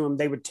like that to them,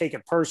 they would take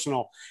it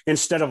personal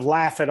instead of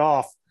laugh it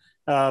off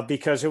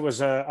because it was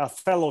a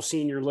fellow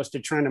senior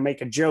enlisted trying to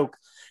make a joke.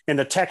 And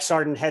the tech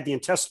sergeant had the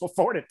intestinal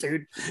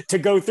fortitude to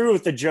go through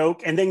with the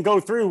joke and then go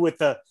through with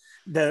the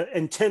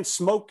intense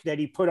smoke that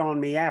he put on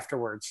me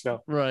afterwards.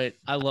 So right.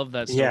 I love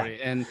that story.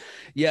 Yeah.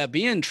 And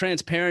being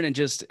transparent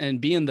and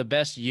being the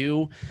best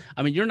you,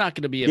 I mean, you're not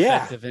going to be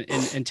effective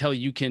until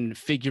you can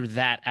figure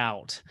that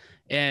out.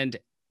 And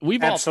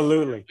we've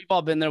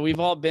all been there. We've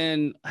all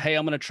been, hey,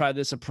 I'm going to try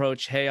this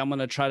approach. Hey, I'm going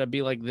to try to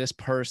be like this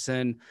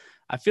person.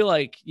 I feel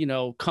like,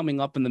 coming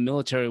up in the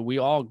military, we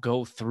all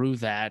go through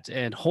that,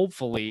 and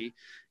hopefully,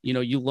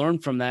 you learn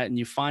from that and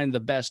you find the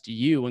best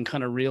you and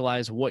kind of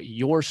realize what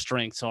your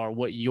strengths are,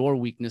 what your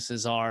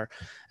weaknesses are.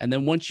 And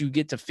then once you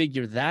get to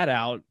figure that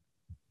out,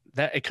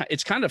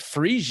 it's kind of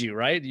frees you,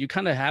 right? You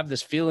kind of have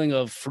this feeling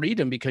of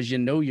freedom because you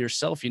know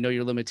yourself, you know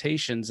your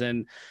limitations,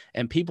 and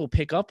people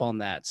pick up on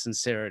that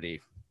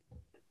sincerity.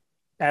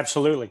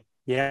 Absolutely.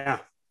 Yeah.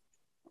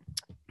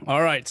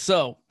 All right.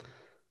 So,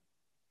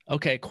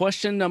 okay.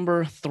 Question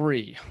number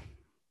 3.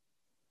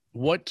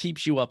 What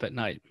keeps you up at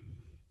night?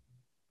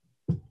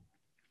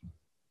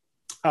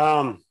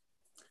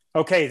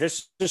 Okay.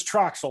 This is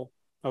Troxel.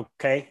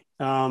 Okay.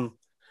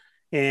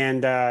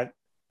 And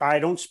I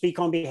don't speak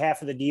on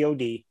behalf of the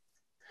DOD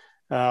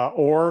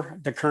or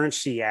the current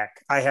SEAC.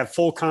 I have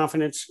full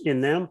confidence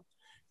in them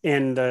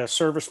and the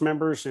service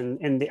members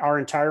and our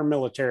entire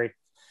military.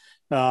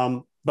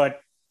 But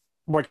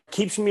what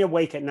keeps me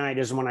awake at night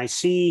is when I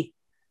see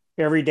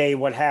every day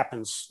what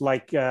happens.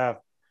 Like, you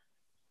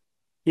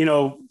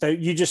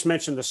just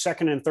mentioned the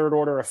second and third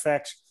order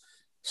effects.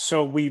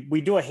 So we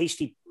do a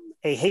hasty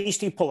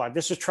pullout.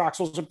 This is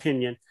Troxel's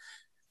opinion.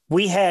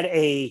 We had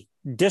a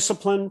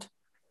disciplined,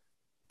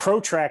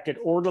 protracted,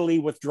 orderly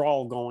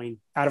withdrawal going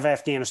out of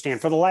Afghanistan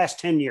for the last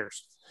 10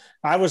 years.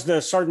 I was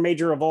the sergeant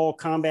major of all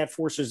combat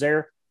forces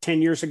there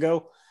 10 years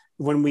ago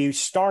when we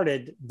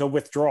started the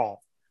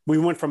withdrawal. We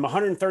went from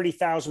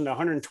 130,000 to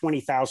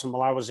 120,000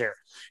 while I was there.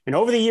 And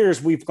over the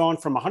years, we've gone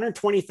from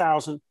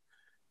 120,000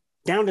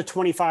 down to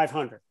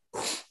 2,500.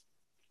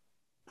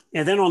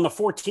 And then on the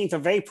 14th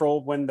of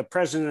April, when the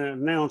president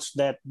announced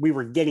that we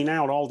were getting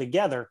out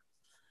altogether,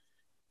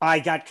 I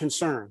got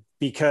concerned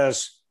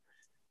because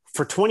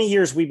for 20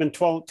 years, we've been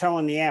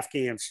telling the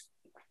Afghans,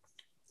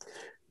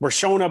 we're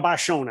Shona by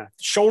Shona,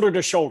 shoulder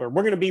to shoulder.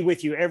 We're going to be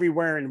with you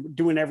everywhere and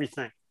doing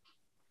everything.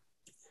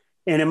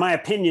 And in my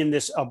opinion,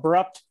 this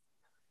abrupt,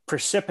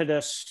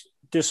 precipitous,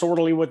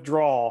 disorderly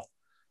withdrawal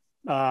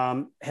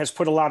has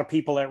put a lot of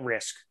people at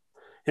risk.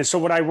 And so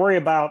what I worry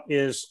about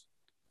is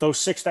those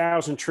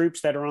 6,000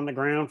 troops that are on the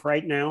ground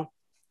right now,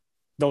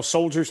 those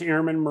soldiers,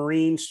 airmen,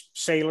 Marines,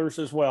 sailors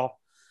as well,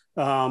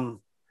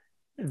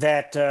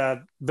 that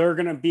they're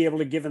going to be able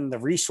to give them the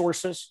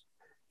resources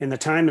and the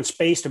time and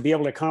space to be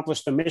able to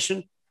accomplish the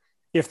mission.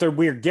 If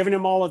we're giving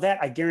them all of that,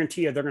 I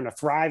guarantee you they're going to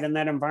thrive in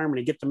that environment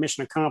and get the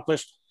mission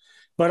accomplished.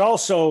 But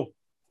also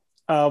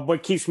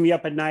what keeps me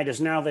up at night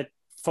is now that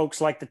folks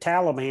like the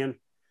Taliban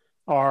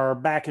are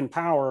back in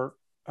power,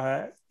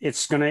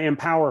 it's going to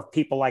empower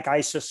people like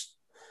ISIS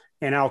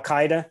and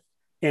Al-Qaeda.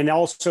 And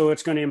also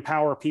it's going to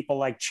empower people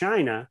like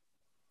China,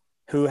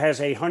 who has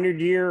a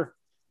 100-year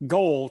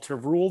goal to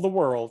rule the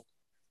world.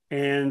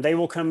 And they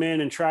will come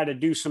in and try to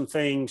do some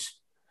things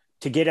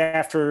to get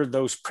after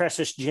those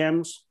precious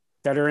gems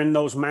that are in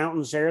those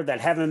mountains there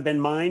that haven't been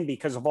mined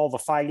because of all the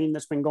fighting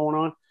that's been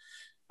going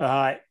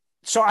on.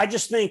 So I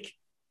just think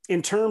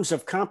in terms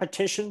of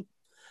competition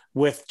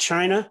with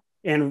China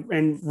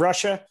and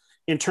Russia,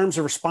 in terms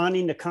of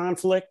responding to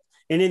conflict,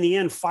 and in the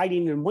end,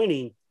 fighting and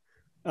winning,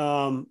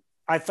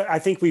 I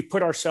think we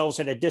put ourselves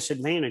at a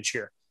disadvantage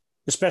here,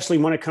 especially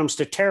when it comes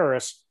to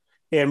terrorists.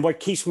 And what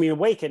keeps me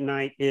awake at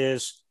night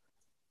is,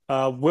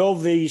 will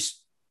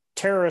these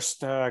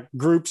terrorist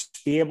groups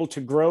be able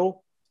to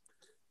grow,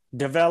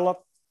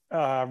 develop,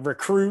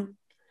 recruit,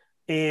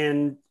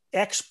 and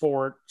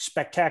export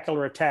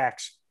spectacular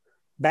attacks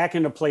back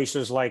into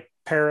places like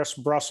Paris,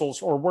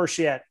 Brussels, or worse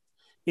yet,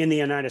 in the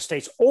United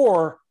States?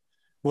 Or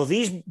will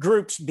these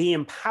groups be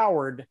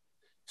empowered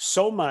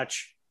so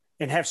much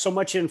and have so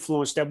much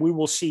influence that we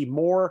will see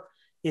more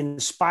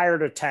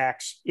inspired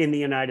attacks in the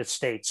United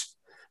States,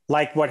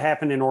 like what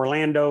happened in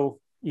Orlando,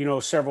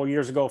 several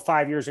years ago,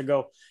 5 years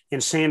ago, in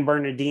San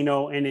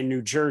Bernardino and in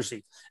New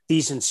Jersey?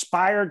 These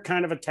inspired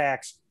kind of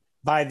attacks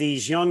by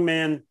these young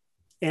men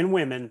and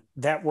women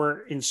that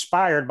were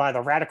inspired by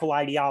the radical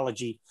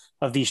ideology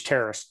of these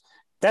terrorists.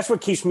 That's what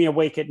keeps me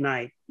awake at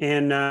night.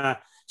 And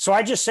so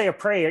I just say a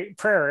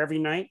prayer every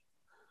night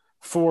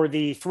for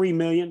the 3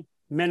 million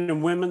men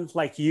and women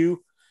like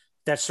you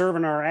that serve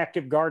in our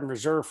active guard and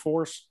reserve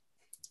force,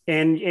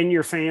 and in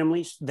your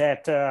families,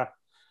 that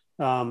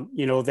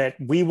that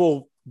we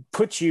will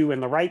put you in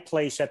the right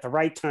place at the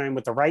right time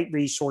with the right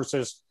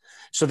resources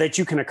so that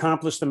you can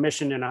accomplish the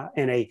mission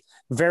in a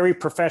very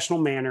professional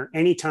manner,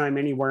 anytime,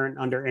 anywhere, and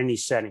under any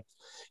setting.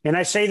 And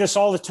I say this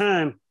all the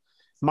time,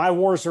 my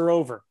wars are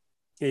over.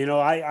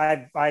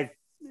 I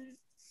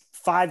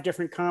 5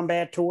 different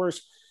combat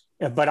tours,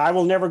 but I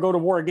will never go to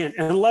war again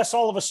unless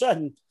all of a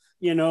sudden,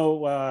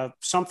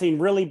 something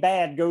really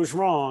bad goes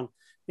wrong.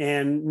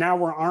 And now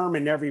we're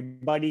arming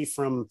everybody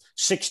from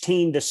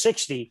 16 to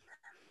 60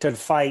 to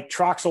fight.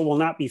 Troxel will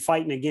not be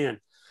fighting again.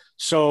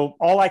 So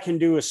all I can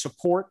do is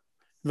support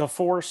the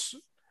force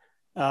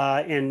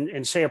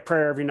and say a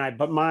prayer every night.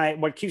 But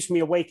what keeps me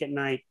awake at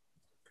night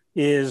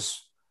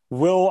is,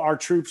 will our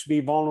troops be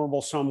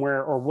vulnerable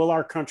somewhere, or will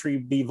our country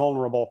be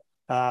vulnerable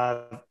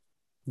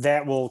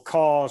that will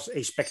cause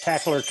a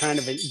spectacular kind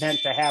of event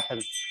to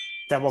happen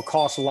that will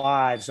cost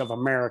lives of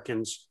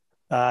Americans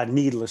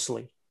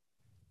needlessly?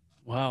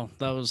 Wow,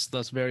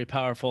 that's very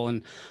powerful.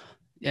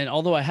 And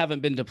although I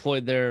haven't been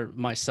deployed there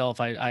myself,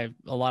 a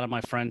lot of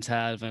my friends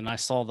have, and I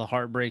saw the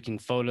heartbreaking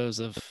photos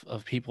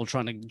of people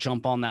trying to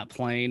jump on that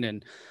plane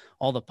and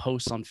all the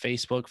posts on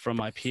Facebook from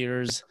my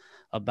peers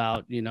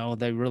about,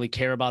 they really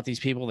care about these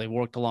people. They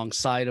worked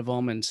alongside of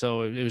them. And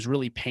so it was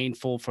really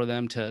painful for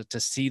them to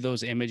see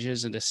those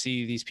images and to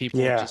see these people.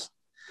 Yeah.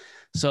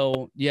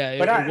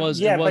 It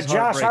was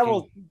Josh,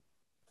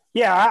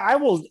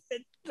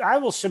 I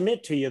will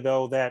submit to you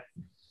though, that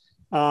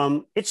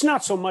it's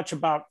not so much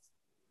about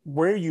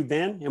where you've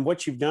been and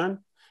what you've done.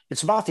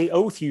 It's about the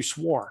oath you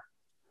swore,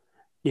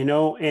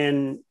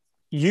 and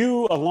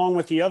you, along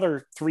with the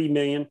other 3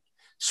 million,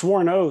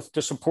 swore an oath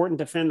to support and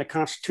defend the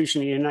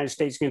Constitution of the United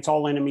States against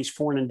all enemies,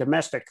 foreign and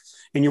domestic,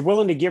 and you're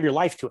willing to give your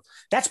life to it.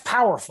 That's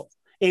powerful.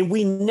 And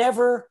we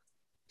never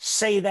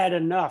say that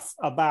enough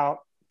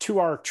to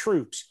our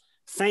troops.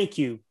 Thank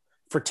you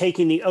for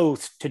taking the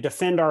oath to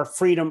defend our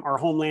freedom, our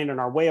homeland, and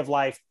our way of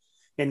life,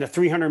 and the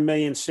 300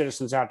 million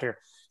citizens out there.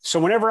 So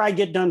whenever I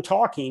get done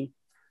talking,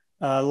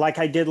 like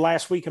I did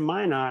last week in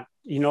Minot,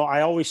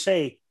 I always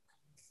say,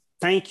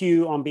 thank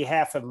you on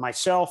behalf of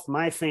myself,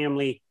 my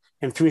family,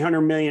 and 300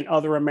 million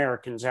other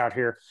Americans out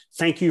here.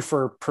 Thank you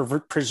for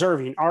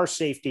preserving our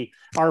safety,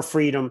 our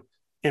freedom,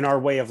 and our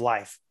way of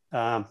life.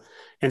 My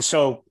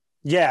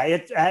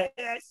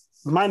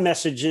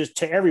message is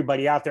to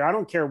everybody out there. I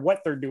don't care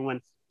what they're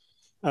doing,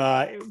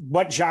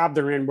 what job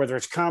they're in, whether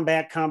it's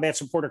combat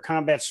support, or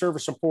combat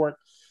service support,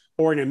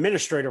 or an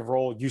administrative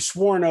role. You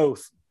swore an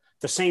oath,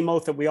 the same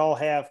oath that we all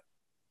have.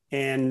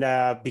 And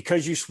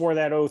because you swore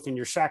that oath and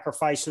you're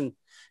sacrificing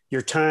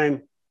your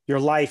time, your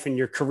life, and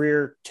your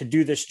career to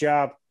do this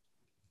job,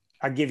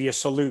 I give you a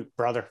salute,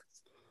 brother.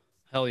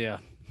 Hell yeah.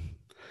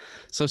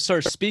 So,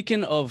 sir,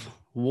 speaking of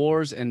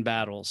wars and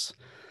battles,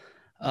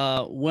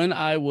 when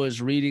I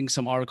was reading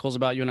some articles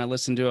about you and I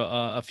listened to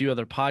a few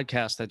other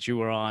podcasts that you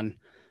were on,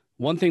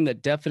 one thing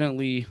that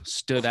definitely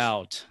stood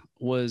out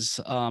was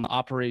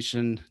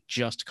Operation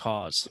Just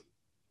Cause.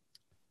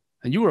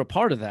 And you were a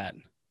part of that.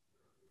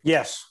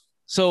 Yes.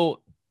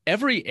 So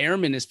every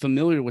airman is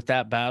familiar with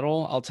that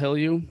battle, I'll tell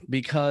you,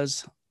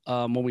 because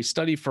when we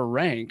study for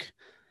rank,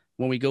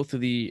 when we go through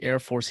the Air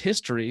Force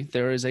history,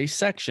 there is a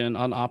section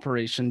on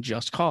Operation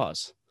Just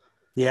Cause.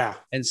 Yeah.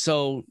 And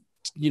so,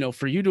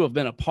 for you to have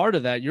been a part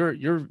of that,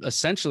 you're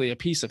essentially a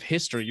piece of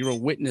history. You're a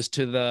witness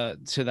to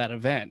that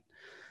event.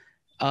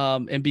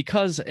 And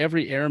because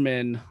every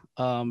airman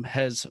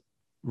has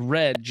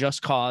read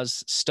Just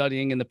Cause,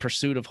 studying in the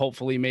pursuit of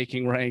hopefully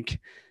making rank,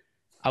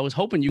 I was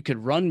hoping you could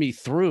run me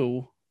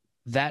through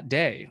that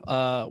day,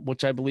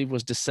 which I believe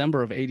was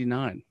December of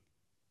 '89.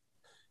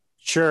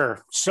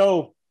 Sure.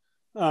 So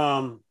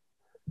 19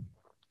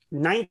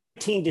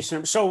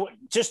 December. So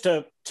just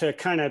to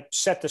kind of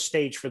set the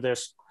stage for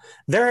this,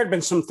 there had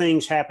been some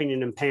things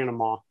happening in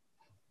Panama,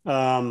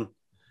 with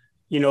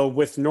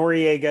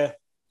Noriega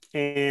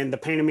and the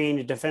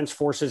Panamanian Defense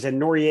Forces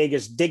and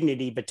Noriega's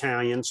Dignity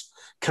battalions,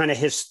 kind of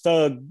his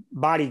thug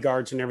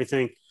bodyguards and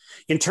everything,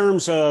 in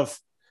terms of,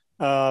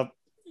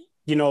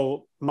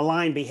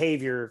 malign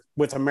behavior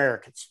with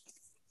Americans.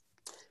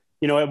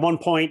 At one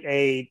point,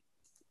 a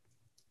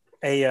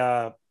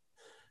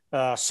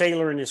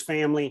sailor and his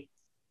family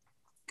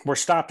were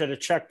stopped at a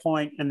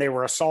checkpoint and they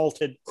were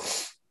assaulted.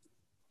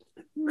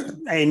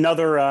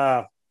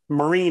 Another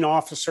Marine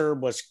officer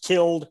was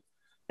killed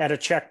at a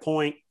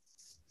checkpoint.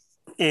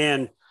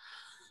 And,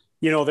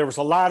 there was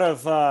a lot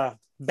of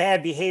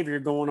bad behavior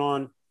going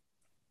on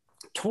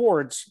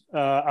towards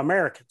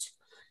Americans.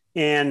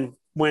 And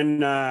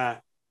when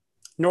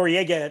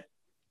Noriega,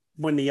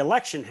 when the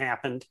election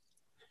happened,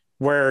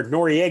 where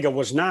Noriega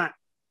was not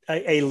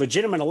a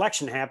legitimate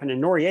election happened,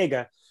 and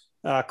Noriega,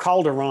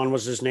 Calderon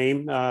was his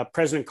name.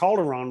 President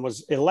Calderon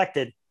was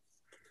elected.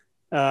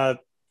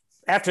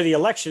 After the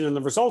election and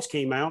the results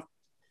came out,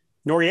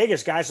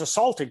 Noriega's guys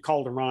assaulted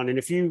Calderon. And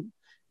if you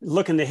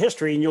look in the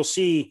history, and you'll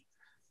see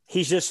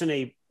he's just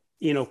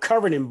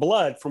covered in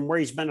blood from where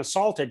he's been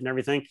assaulted and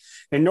everything.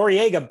 And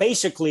Noriega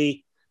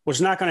basically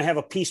was not going to have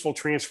a peaceful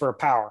transfer of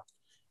power.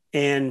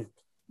 And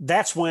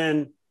that's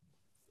when,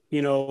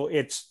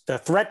 it's the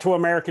threat to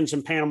Americans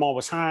in Panama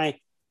was high.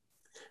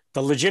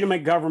 The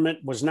legitimate government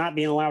was not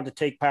being allowed to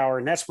take power.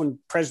 And that's when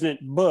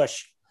President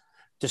Bush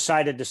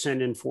decided to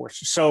send in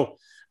forces. So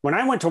when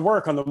I went to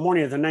work on the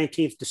morning of the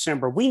 19th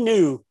December, we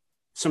knew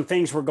some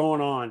things were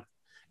going on.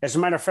 As a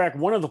matter of fact,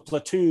 one of the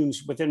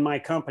platoons within my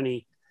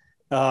company,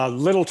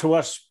 little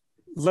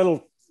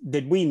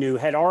did we knew,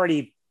 had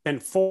already been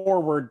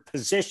forward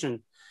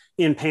positioned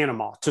in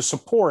Panama to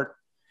support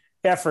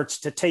efforts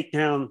to take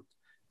down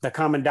the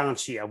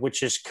Comandancia,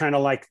 which is kind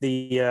of like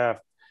the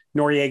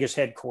Noriega's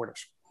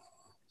headquarters.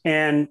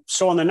 And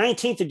so on the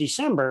 19th of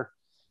December,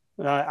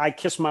 I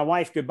kissed my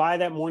wife goodbye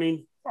that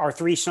morning. Our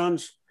 3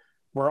 sons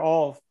were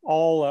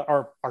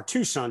our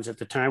 2 sons at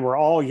the time were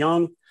all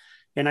young.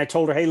 And I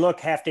told her, hey, look,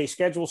 half-day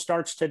schedule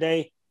starts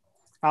today.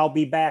 I'll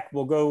be back.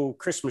 We'll go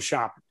Christmas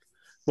shopping.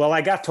 Well,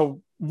 I got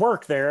to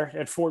work there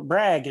at Fort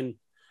Bragg, and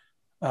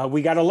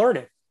we got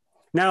alerted.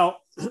 Now,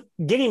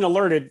 getting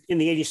alerted in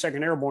the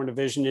 82nd Airborne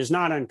Division is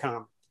not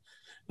uncommon.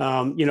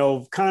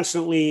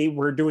 Constantly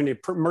we're doing the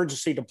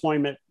emergency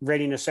deployment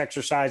readiness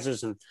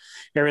exercises and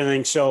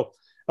everything. So,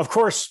 of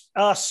course,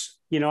 us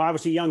I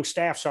was a young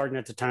staff sergeant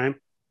at the time.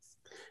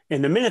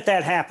 And the minute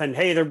that happened,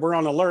 hey, we're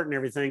on alert and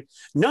everything.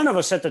 None of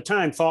us at the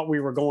time thought we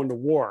were going to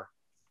war.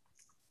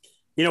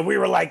 We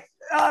were like,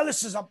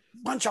 this is a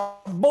bunch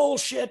of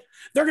bullshit.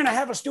 They're going to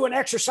have us do an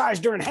exercise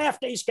during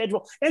half-day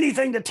schedule,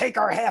 anything to take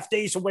our half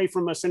days away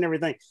from us and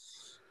everything.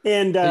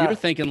 And so you're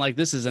thinking like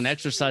this is an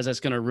exercise that's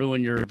going to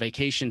ruin your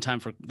vacation time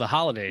for the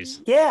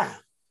holidays. Yeah.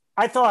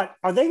 I thought,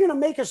 are they going to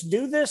make us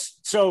do this?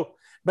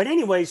 But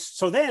anyways,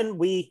 so then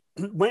we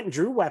went and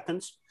drew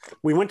weapons.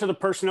 We went to the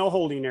personnel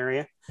holding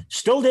area,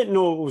 still didn't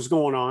know what was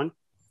going on.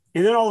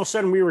 And then all of a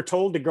sudden we were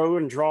told to go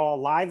and draw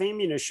live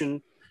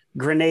ammunition,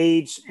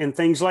 grenades, and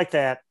things like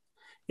that.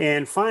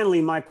 And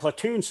finally, my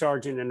platoon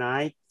sergeant and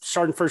I,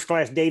 Sergeant First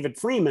Class David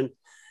Freeman,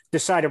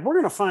 decided we're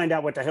going to find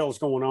out what the hell is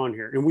going on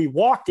here. And we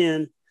walked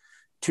in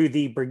to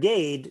the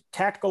Brigade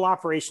Tactical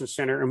Operations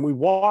Center, and we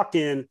walked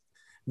in.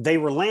 They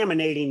were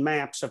laminating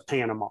maps of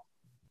Panama.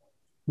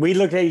 We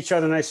looked at each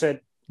other and I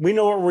said, we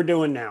know what we're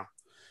doing now.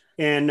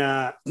 And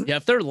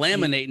if they're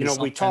laminating,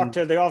 we talked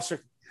to the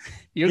officer.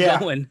 You're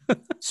going.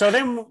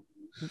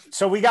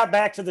 So we got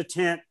back to the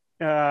tent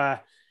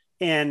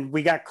and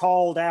we got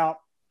called out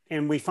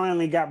and we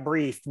finally got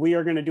briefed. We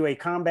are going to do a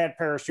combat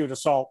parachute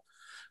assault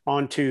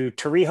onto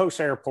Torrijos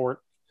Airport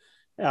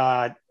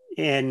at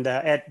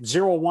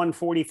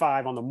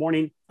 01:45 on the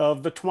morning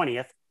of the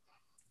 20th.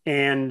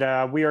 And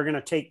we are going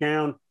to take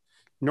down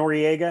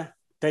Noriega.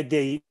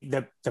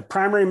 The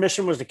primary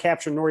mission was to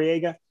capture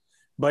Noriega,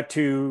 but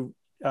to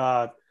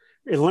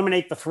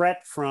eliminate the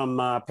threat from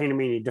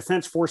Panamanian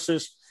Defense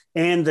Forces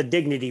and the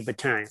Dignity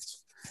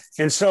Battalions.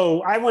 And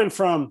so I went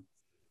from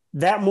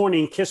that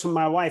morning kissing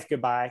my wife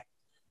goodbye,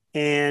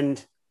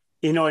 and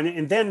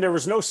and then there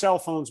was no cell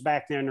phones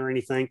back then or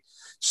anything.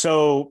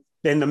 So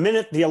then the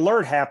minute the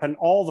alert happened,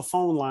 all the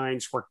phone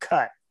lines were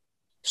cut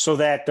so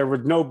that there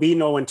would be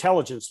no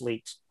intelligence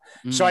leaks.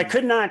 So I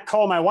could not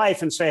call my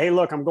wife and say, hey,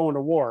 look, I'm going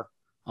to war.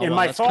 And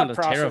my thought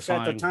process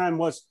at the time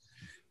was,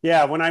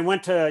 when I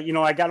went to,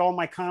 I got all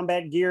my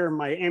combat gear,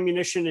 my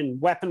ammunition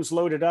and weapons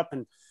loaded up,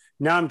 and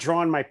now I'm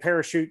drawing my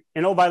parachute.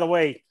 And oh, by the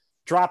way,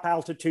 drop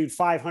altitude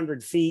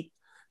 500 feet.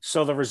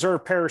 So the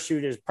reserve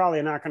parachute is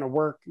probably not going to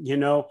work,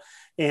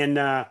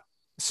 And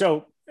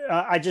so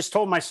I just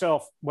told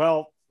myself,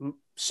 well,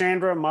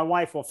 Sandra, my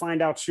wife, will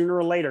find out sooner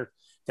or later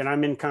that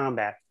I'm in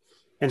combat.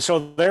 And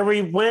so there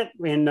we went.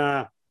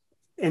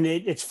 And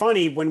it's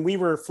funny, when we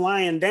were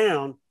flying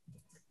down,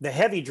 the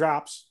heavy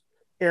drops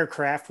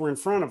aircraft were in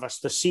front of us,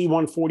 the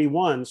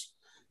C-141s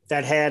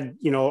that had,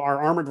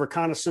 our armored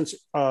reconnaissance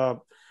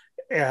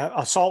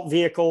assault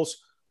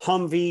vehicles,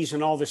 Humvees,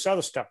 and all this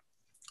other stuff.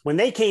 When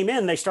they came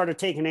in, they started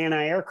taking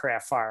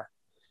anti-aircraft fire.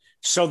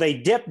 So they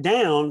dipped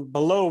down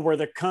below where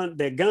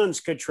the guns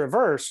could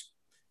traverse,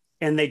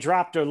 and they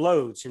dropped their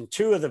loads. And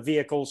two of the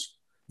vehicles,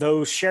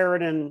 those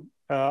Sheridan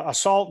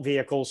assault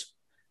vehicles,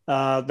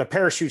 the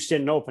parachutes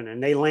didn't open,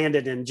 and they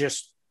landed and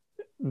just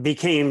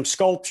became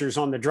sculptures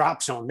on the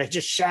drop zone. They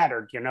just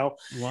shattered, Wow.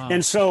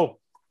 And so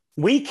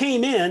we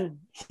came in,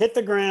 hit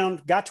the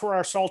ground, got to our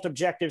assault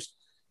objectives.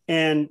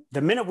 And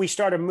the minute we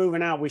started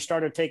moving out, we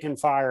started taking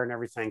fire and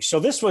everything.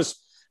 So this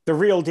was the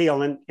real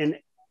deal. And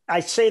I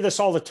say this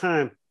all the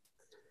time.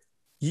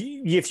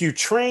 If you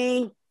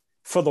train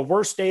for the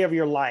worst day of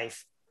your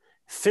life,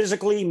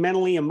 physically,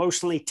 mentally,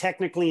 emotionally,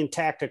 technically, and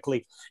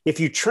tactically,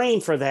 if you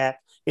train for that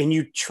and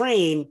you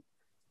train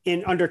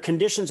under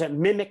conditions that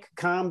mimic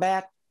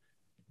combat,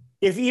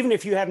 even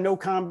if you have no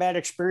combat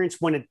experience,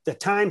 when the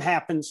time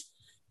happens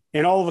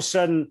and all of a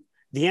sudden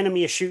the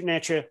enemy is shooting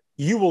at you,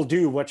 you will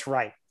do what's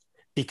right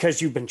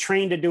because you've been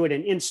trained to do it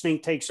and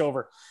instinct takes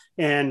over.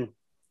 And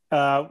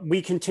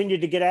we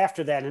continued to get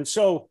after that. And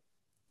so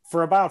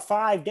for about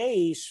 5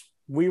 days,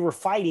 we were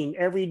fighting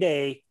every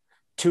day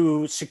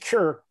to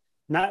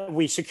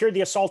we secured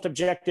the assault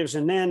objectives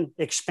and then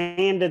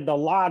expanded the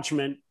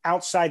lodgement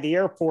outside the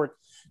airport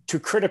to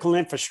critical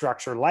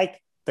infrastructure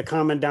like the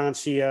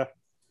commandancia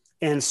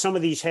and some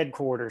of these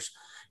headquarters.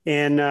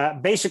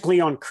 And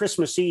basically on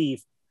Christmas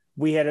Eve,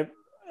 we had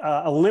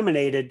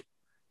eliminated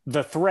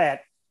the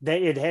threat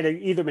that it had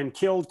either been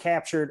killed,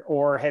 captured,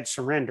 or had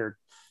surrendered.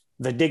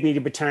 The Dignity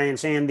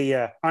Battalions and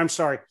the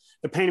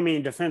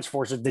Panamanian Defense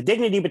Forces. The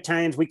Dignity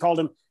Battalions, we called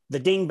them the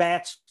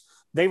Dingbats.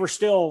 They were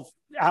still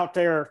out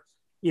there,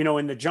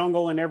 in the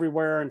jungle and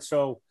everywhere. And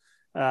so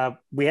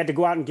we had to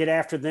go out and get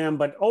after them.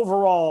 But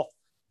overall,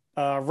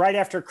 right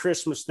after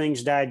Christmas,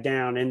 things died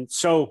down. And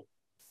so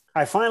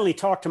I finally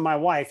talked to my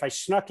wife. I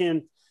snuck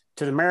in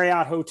to the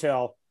Marriott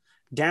Hotel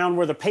down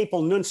where the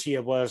Papal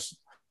Nuncia was.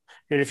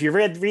 And if you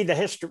read the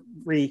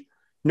history,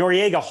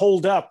 Noriega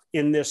holed up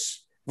in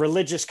this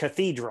religious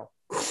cathedral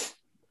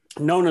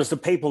known as the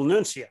Papal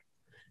Nuncia.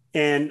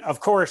 And of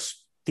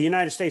course, the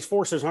United States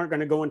forces aren't going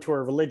to go into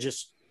a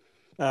religious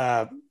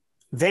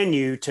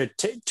venue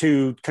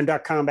to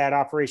conduct combat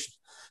operations.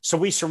 So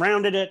we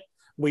surrounded it.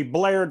 We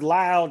blared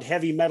loud,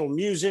 heavy metal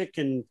music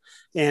and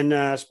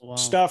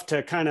stuff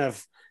to kind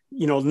of,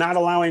 not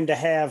allow him to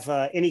have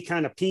any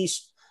kind of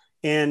peace.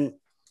 And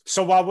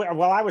so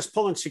while I was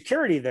pulling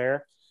security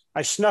there,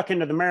 I snuck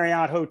into the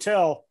Marriott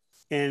Hotel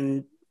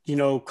and,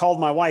 called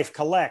my wife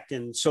Collect.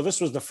 And so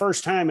this was the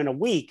first time in a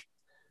week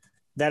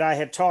that I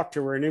had talked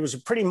to her. And it was a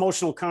pretty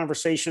emotional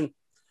conversation.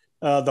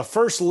 The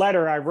first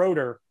letter I wrote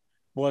her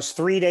was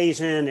 3 days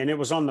in, and it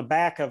was on the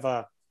back of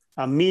a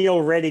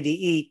meal ready to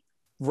eat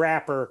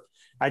wrapper.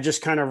 I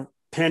just kind of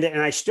penned it,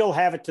 and I still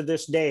have it to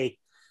this day.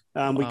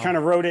 We kind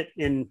of wrote it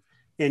in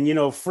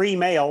free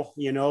mail,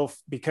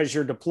 because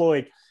you're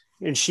deployed,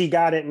 and she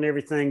got it and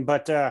everything.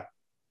 But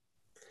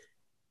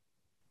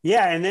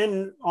yeah. And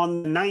then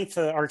on the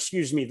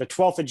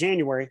 12th of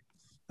January,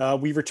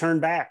 we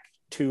returned back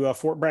to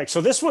Fort Bragg.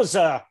 So this was,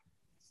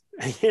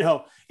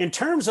 in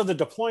terms of the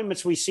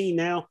deployments we see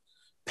now,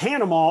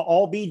 Panama,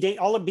 all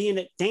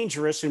being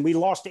dangerous, and we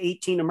lost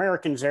 18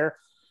 Americans there,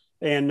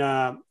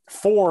 and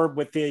 4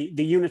 with the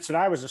units that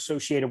I was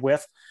associated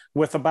with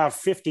about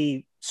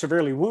 50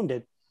 severely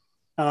wounded.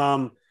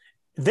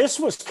 This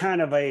was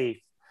kind of a,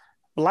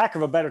 lack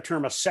of a better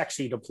term, a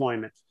sexy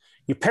deployment.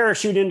 You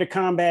parachute into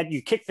combat,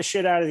 you kick the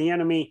shit out of the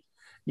enemy,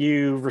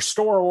 you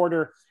restore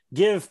order,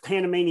 give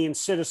Panamanian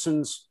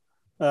citizens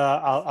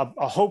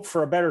a hope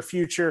for a better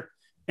future,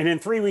 and then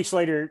 3 weeks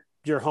later,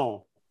 you're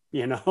home.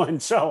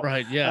 And so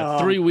right, yeah,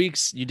 3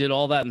 weeks. You did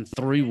all that in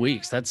 3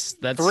 weeks. That's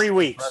 3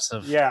 weeks.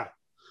 Impressive. Yeah,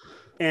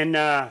 and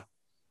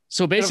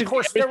so basically, of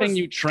course, everything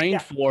you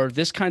trained for,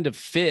 this kind of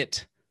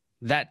fit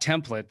that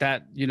template.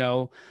 That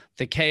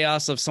the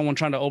chaos of someone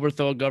trying to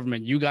overthrow a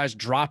government, you guys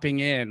dropping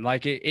in,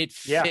 like it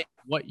fit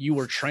what you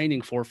were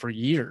training for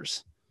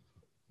years.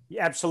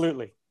 Yeah,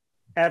 absolutely,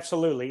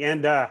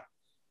 and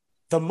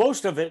the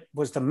most of it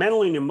was the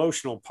mental and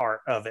emotional part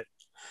of it.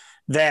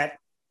 That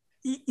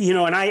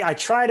and I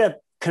try to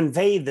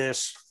convey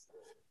this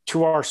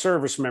to our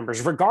service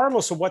members,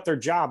 regardless of what their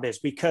job is,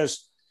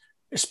 because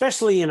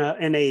especially in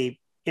a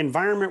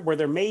environment where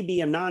there may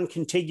be a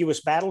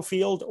non-contiguous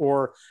battlefield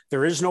or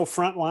there is no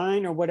front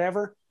line or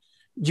whatever,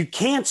 you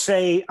can't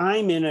say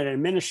I'm in an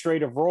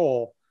administrative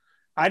role.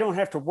 I don't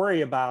have to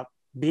worry about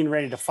being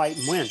ready to fight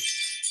and win,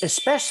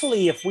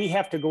 especially if we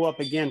have to go up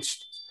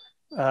against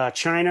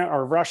China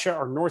or Russia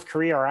or North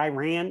Korea or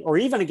Iran, or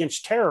even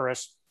against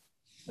terrorists.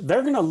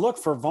 They're going to look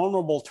for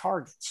vulnerable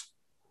targets.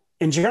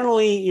 And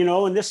generally,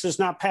 and this is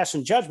not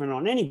passing judgment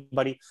on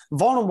anybody,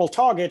 vulnerable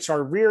targets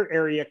are rear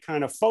area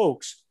kind of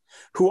folks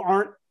who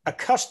aren't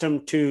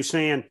accustomed to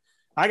saying,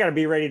 I got to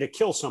be ready to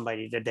kill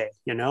somebody today,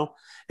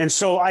 And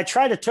so I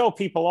try to tell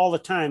people all the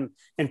time,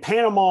 and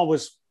Panama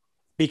was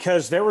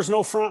because there was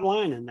no front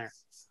line in there.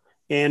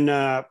 And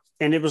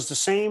it was the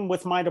same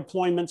with my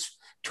deployments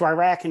to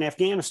Iraq and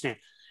Afghanistan.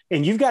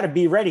 And you've got to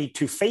be ready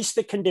to face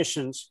the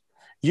conditions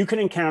you can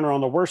encounter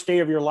on the worst day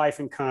of your life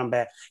in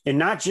combat, and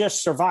not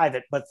just survive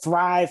it, but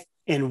thrive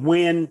and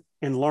win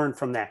and learn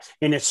from that.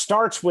 And it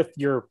starts with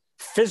your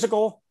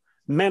physical,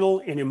 mental,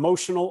 and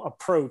emotional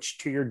approach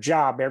to your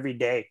job every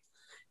day,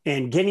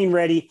 and getting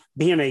ready,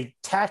 being a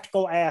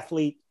tactical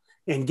athlete,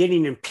 and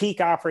getting in peak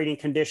operating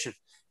condition.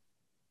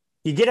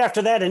 You get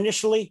after that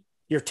initially,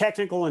 your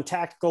technical and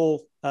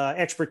tactical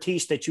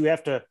expertise that you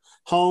have to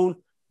hone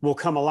will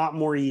come a lot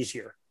more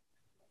easier.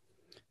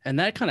 And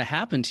that kind of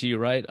happened to you,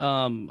 right?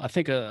 I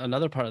think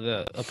another part of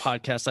the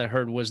podcast I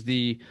heard was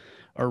the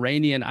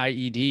Iranian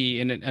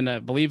IED. And I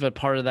believe a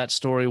part of that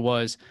story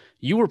was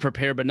you were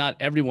prepared, but not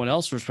everyone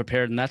else was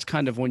prepared. And that's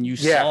kind of when you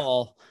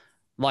saw,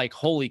 like,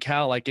 holy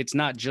cow, like, it's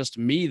not just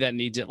me that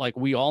needs it. Like,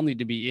 we all need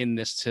to be in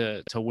this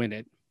to win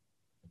it.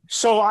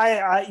 So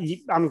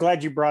I'm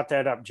glad you brought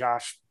that up,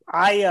 Josh.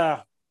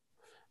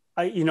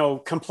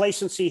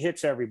 Complacency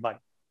hits everybody.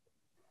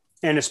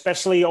 And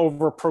especially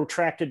over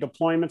protracted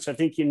deployments. I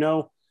think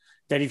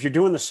that if you're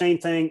doing the same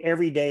thing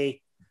every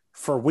day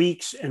for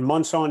weeks and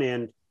months on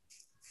end,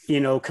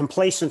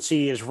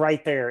 complacency is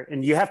right there,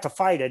 and you have to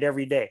fight it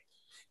every day.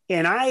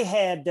 And I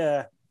had,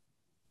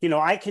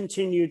 I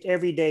continued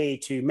every day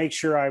to make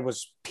sure I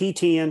was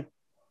PTing,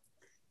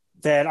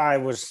 that I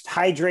was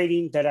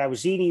hydrating, that I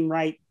was eating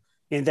right.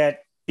 And that,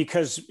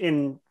 because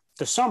in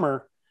the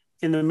summer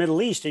in the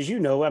Middle East, as you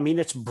know,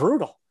 it's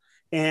brutal.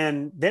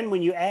 And then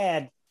when you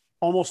add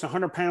almost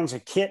 100 pounds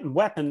of kit and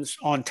weapons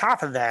on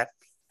top of that,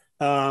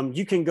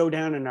 you can go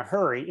down in a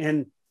hurry.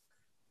 And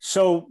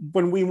so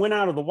when we went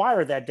out of the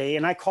wire that day,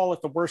 and I call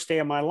it the worst day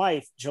of my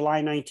life,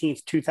 July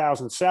 19th,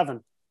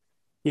 2007,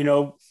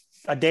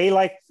 a day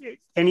like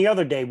any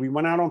other day, we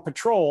went out on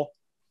patrol,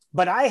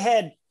 but I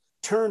had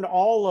turned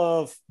all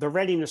of the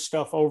readiness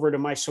stuff over to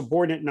my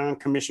subordinate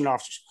non-commissioned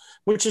officers,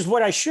 which is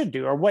what I should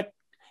do, or what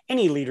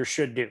any leader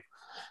should do.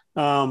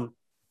 But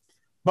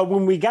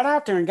when we got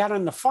out there and got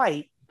in the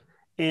fight,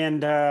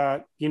 and,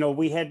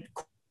 we had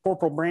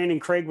Corporal Brandon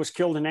Craig was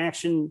killed in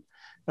action.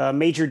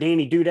 Major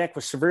Danny Dudek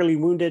was severely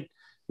wounded.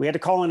 We had to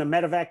call in a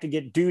medevac to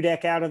get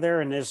Dudek out of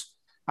there. And as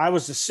I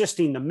was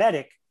assisting the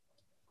medic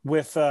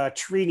with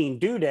treating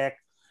Dudek,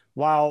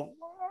 while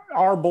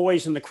our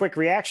boys in the quick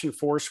reaction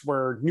force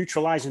were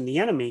neutralizing the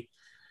enemy,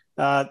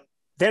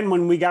 then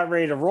when we got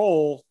ready to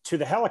roll to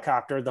the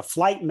helicopter, the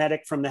flight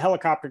medic from the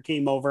helicopter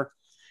came over,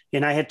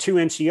 and I had 2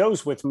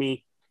 NCOs with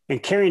me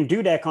and carrying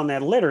Dudek on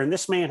that litter. And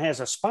this man has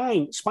a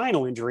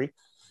spinal injury.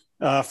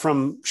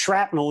 from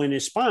shrapnel in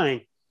his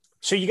spine.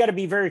 So you got to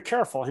be very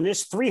careful. And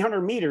this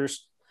 300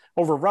 meters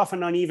over rough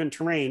and uneven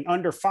terrain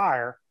under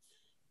fire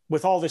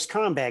with all this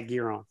combat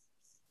gear on.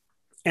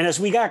 And as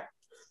we got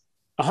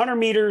 100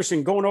 meters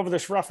and going over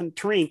this rough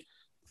terrain,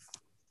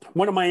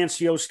 one of my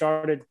NCOs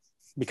started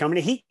becoming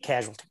a heat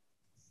casualty.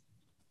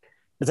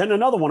 And then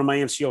another one of my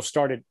NCOs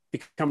started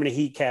becoming a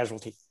heat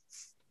casualty.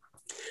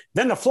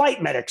 Then the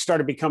flight medic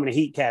started becoming a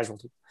heat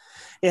casualty.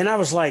 And I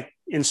was like,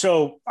 and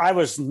so I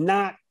was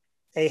not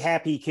a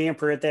happy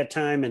camper at that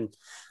time. And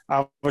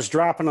I was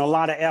dropping a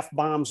lot of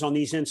F-bombs on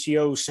these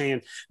NCOs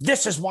saying,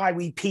 this is why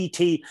we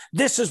PT.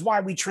 This is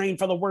why we train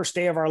for the worst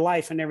day of our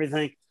life and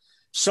everything.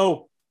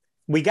 So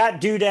we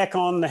got Dudek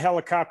on the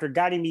helicopter,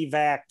 got him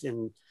evac'd,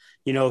 and,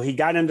 you know, he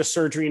got into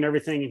surgery and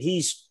everything. And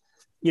he's,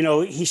 you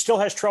know, he still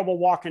has trouble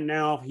walking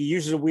now. He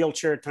uses a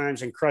wheelchair at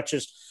times and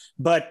crutches.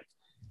 But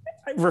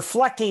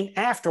reflecting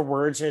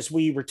afterwards, as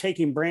we were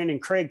taking Brandon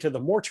Craig to the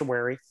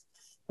mortuary,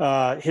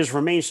 his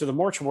remains to the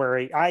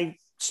mortuary, I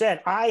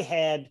said I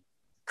had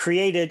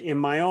created in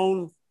my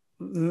own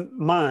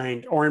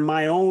mind or in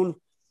my own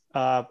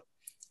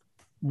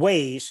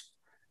ways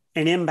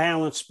an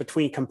imbalance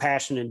between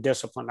compassion and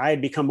discipline. I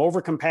had become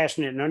over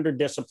compassionate and under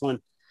disciplined,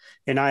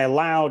 and I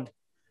allowed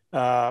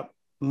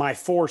my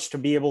force to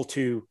be able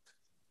to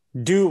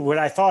do what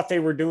I thought they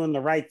were doing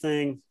the right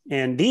thing.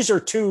 And these are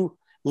two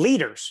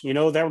leaders, you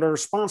know, that were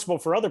responsible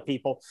for other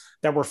people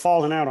that were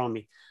falling out on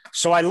me.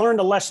 So I learned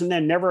a lesson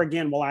then. Never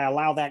again will I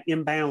allow that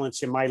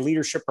imbalance in my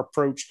leadership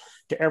approach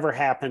to ever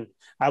happen.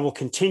 I will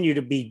continue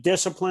to be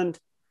disciplined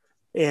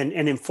and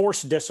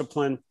enforce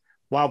discipline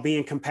while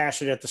being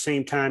compassionate at the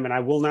same time. And I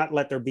will not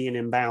let there be an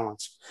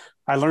imbalance.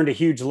 I learned a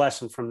huge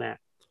lesson from that.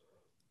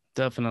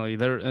 Definitely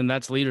there. And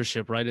that's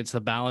leadership, right? It's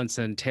the balance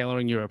and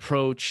tailoring your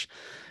approach.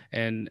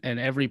 And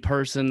every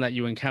person that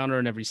you encounter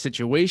and every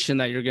situation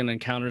that you're going to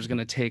encounter is going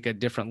to take a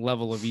different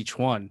level of each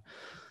one.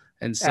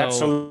 And so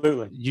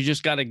absolutely, you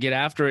just got to get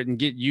after it and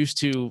get used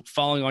to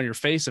falling on your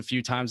face a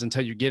few times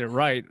until you get it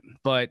right.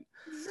 But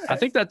I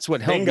think that's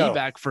what held me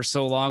back for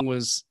so long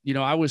was, you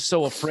know, I was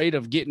so afraid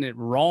of getting it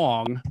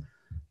wrong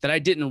that I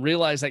didn't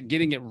realize that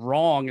getting it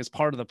wrong is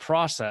part of the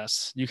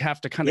process. You have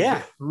to kind of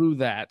get through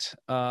that,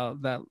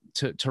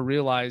 to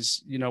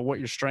realize, you know, what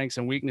your strengths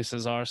and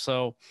weaknesses are.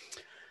 So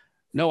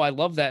no, I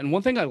love that. And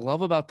one thing I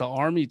love about the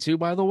Army too,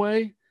 by the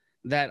way,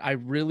 that I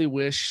really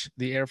wish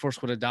the Air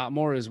Force would adopt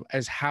more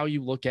is how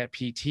you look at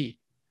PT.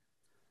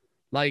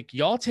 Like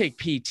y'all take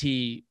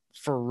PT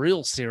for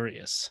real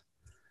serious.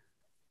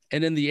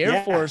 And in the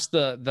Air Force,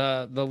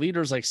 the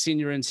leaders like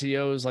senior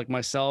NCOs like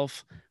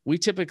myself, we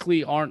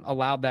typically aren't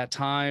allowed that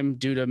time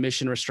due to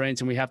mission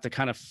restraints, and we have to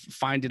kind of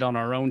find it on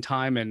our own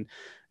time. And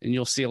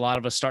you'll see a lot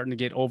of us starting to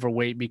get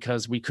overweight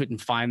because we couldn't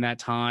find that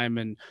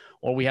time,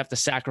 or we have to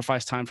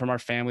sacrifice time from our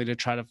family to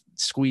try to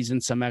squeeze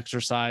in some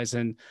exercise.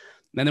 And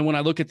then when I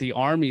look at the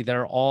Army,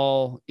 they're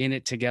all in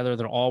it together.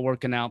 They're all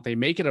working out. They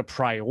make it a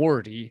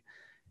priority,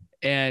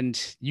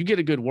 and you get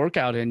a good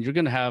workout in, you're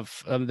going to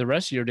have the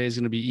rest of your day is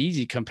going to be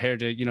easy compared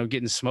to, you know,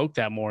 getting smoked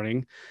that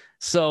morning.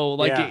 So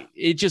like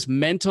it just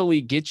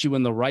mentally gets you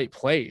in the right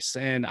place.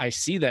 And I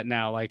see that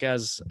now, like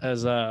as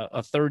a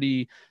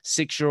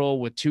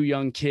 36-year-old with 2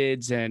 young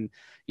kids, and,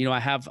 you know, I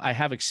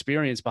have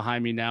experience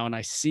behind me now, and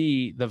I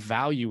see the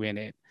value in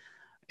it,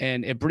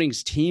 and it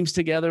brings teams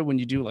together when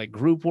you do like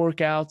group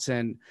workouts.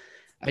 And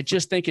I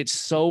just think it's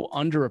so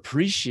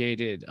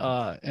underappreciated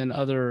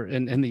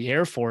in the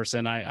Air Force.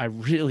 And I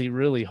really,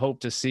 really hope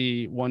to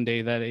see one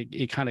day that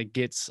it kind of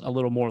gets a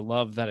little more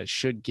love that it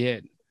should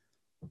get.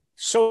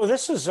 So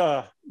this is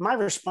my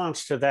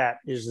response to that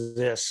is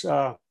this.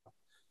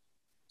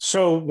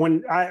 So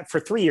when for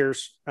 3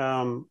 years,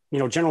 you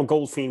know, General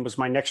Goldfein was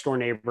my next door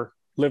neighbor,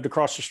 lived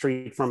across the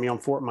street from me on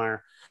Fort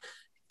Myer.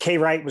 Kay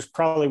Wright was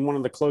probably one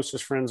of the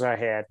closest friends I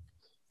had.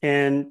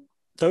 And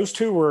those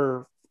two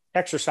were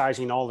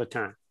exercising all the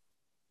time.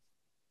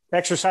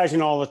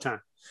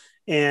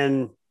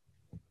 And,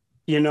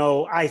 you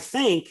know, I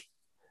think,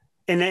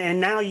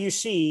 and now you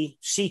see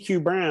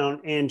CQ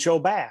Brown and Joe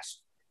Bass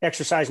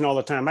exercising all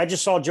the time. I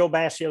just saw Joe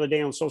Bass the other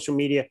day on social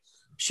media.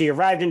 She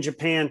arrived in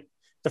Japan.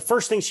 The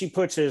first thing she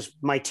puts is,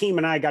 my team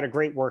and I got a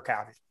great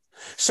workout.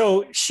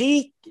 So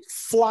she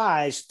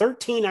flies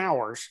 13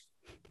 hours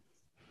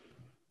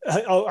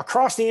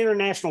across the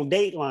international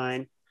date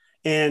line,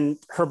 and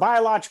her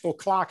biological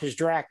clock is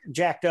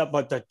jacked up.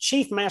 But the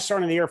chief master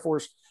sergeant of the Air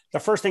Force, the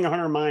first thing on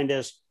her mind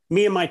is,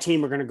 me and my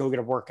team are going to go get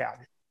a workout.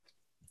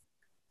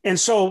 And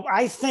so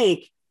I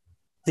think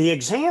the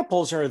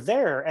examples are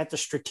there at the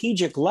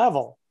strategic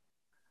level.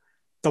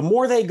 The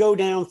more they go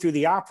down through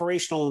the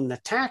operational and the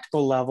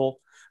tactical level,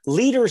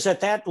 leaders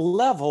at that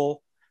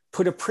level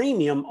put a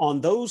premium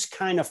on those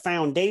kind of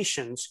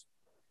foundations,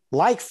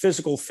 like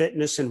physical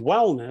fitness and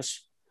wellness,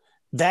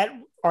 that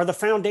are the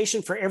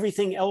foundation for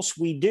everything else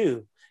we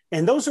do.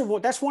 And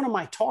that's one of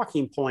my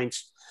talking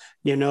points,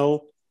 you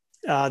know,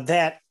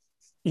 that,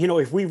 you know,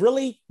 if we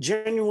really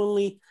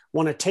genuinely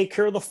want to take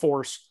care of the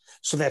force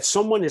so that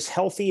someone is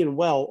healthy and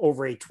well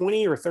over a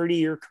 20 or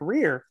 30-year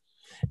career,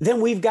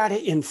 then we've got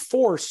to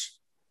enforce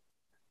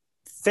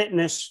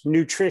fitness,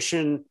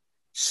 nutrition,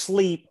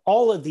 sleep,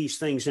 all of these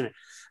things in it.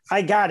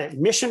 I got it.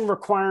 Mission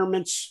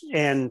requirements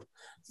and,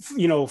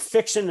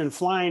 fixing and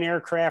flying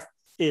aircraft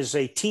is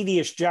a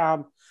tedious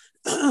job,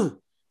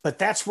 but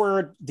that's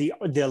where the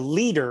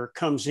leader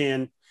comes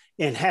in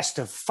and has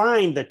to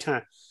find the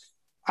time.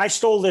 I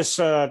stole this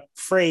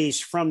phrase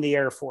from the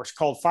Air Force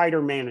called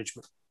fighter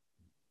management.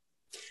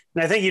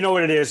 And I think you know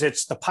what it is.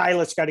 It's the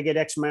pilot's got to get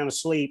X amount of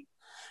sleep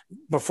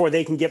before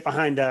they can get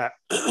behind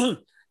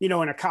in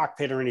a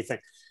cockpit or anything.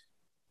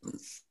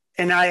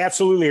 And I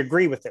absolutely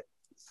agree with it.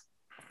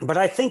 But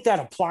I think that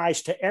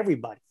applies to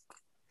everybody.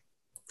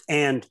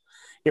 And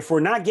if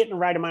we're not getting the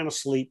right amount of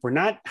sleep, we're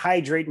not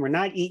hydrating, we're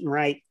not eating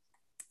right,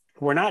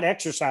 we're not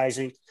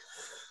exercising,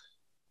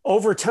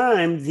 over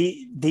time,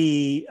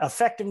 the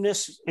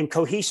effectiveness and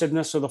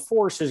cohesiveness of the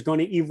force is going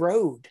to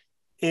erode.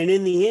 And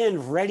in the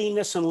end,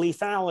 readiness and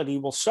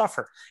lethality will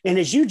suffer. And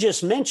as you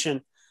just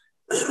mentioned,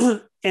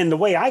 and the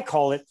way I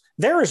call it,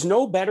 there is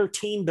no better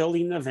team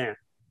building event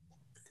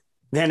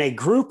than a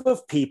group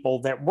of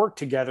people that work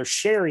together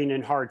sharing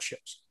in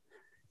hardships.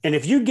 And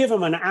if you give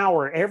them an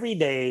hour every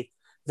day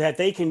that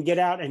they can get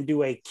out and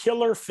do a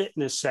killer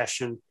fitness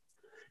session,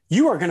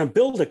 you are going to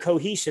build a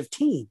cohesive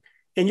team,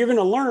 and you're going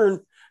to learn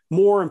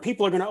more, and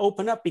people are going to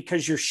open up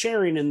because you're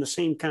sharing in the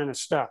same kind of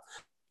stuff.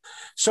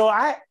 So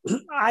I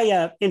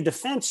in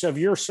defense of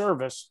your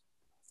service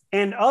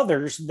and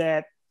others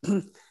that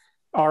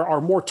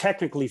are more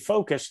technically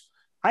focused,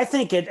 I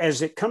think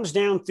as it comes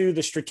down through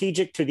the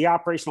strategic to the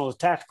operational, the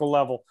tactical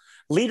level,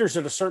 leaders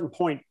at a certain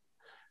point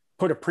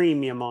put a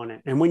premium on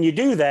it. And when you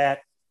do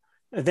that,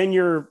 then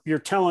you're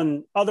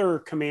telling other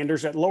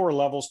commanders at lower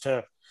levels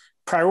to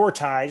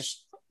prioritize,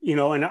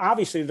 and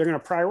obviously they're going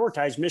to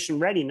prioritize mission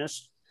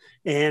readiness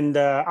and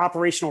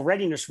operational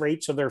readiness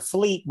rates of their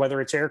fleet, whether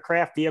it's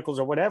aircraft, vehicles,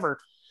 or whatever,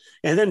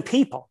 and then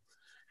people.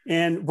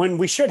 And when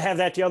we should have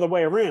that the other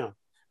way around,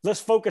 let's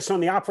focus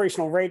on the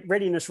operational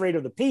readiness rate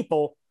of the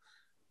people,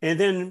 and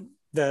then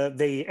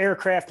the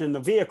aircraft and the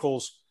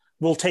vehicles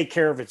will take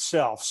care of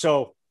itself.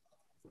 So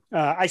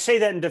I say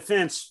that in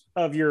defense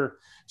of your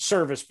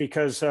service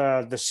because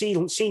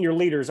the senior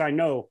leaders I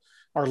know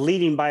are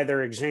leading by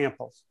their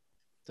examples.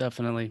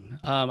 Definitely.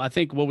 I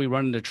think what we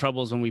run into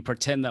trouble is when we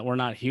pretend that we're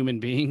not human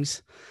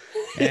beings.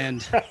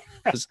 And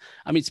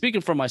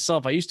speaking for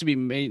myself, I used to be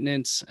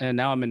maintenance and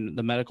now I'm in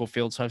the medical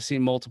field. So I've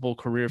seen multiple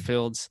career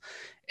fields,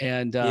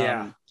 and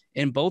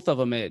in both of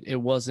them, it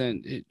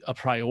wasn't a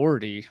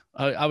priority.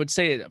 I would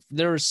say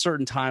there are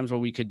certain times where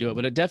we could do it,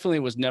 but it definitely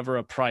was never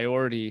a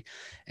priority.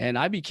 And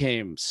I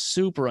became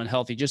super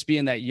unhealthy just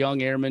being that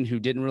young airman who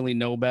didn't really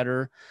know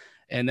better.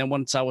 And then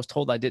once I was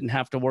told I didn't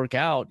have to work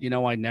out,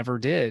 I never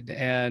did.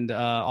 And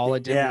all I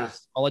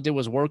did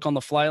was work on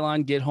the flight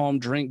line, get home,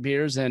 drink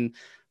beers. And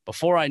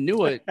before I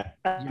knew it,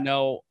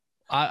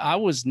 I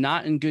was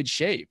not in good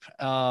shape.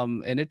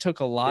 And it took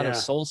a lot of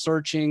soul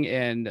searching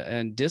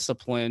and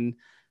discipline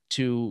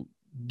to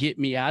get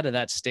me out of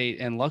that state.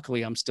 And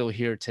luckily I'm still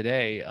here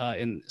today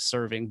in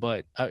serving,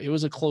 but it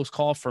was a close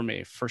call for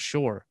me for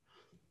sure.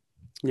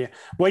 Yeah.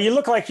 Well, you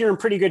look like you're in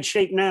pretty good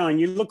shape now, and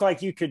you look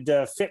like you could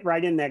fit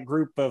right in that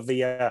group of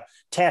the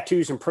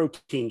tattoos and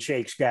protein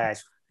shakes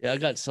guys. Yeah, I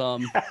got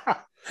some.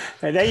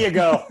 There you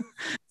go.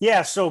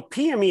 Yeah. So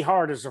PME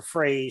hard is a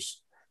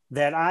phrase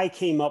that I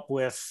came up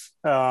with.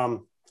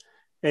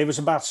 It was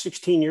about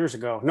 16 years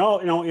ago.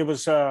 No, it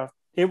was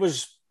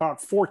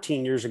about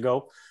 14 years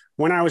ago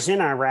when I was in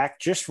Iraq,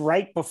 just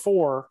right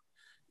before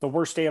the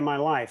worst day of my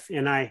life.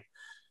 And I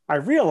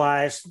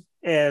realized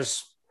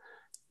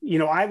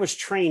I was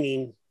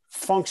training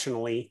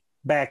functionally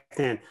back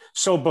then.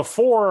 So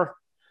before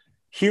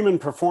human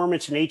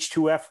performance and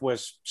H2F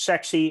was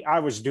sexy, I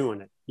was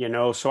doing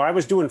it, So I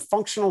was doing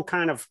functional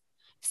kind of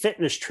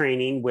fitness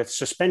training with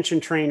suspension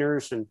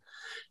trainers and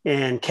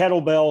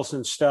kettlebells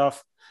and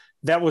stuff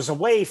that was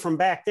away from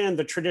back then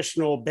the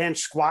traditional bench,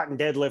 squat, and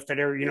deadlift that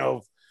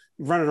are,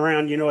 running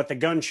around, at the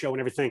gun show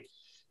and everything.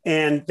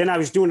 And then I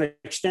was doing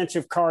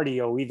extensive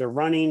cardio, either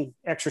running,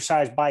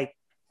 exercise bike,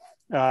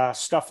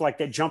 stuff like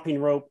that, jumping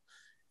rope.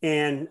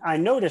 And I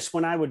noticed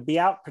when I would be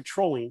out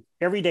patrolling,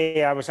 every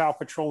day I was out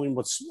patrolling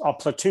with a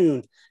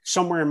platoon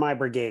somewhere in my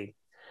brigade.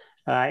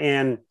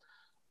 And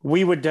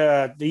we would,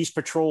 these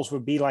patrols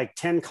would be like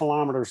 10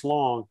 kilometers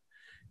long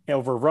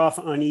over rough,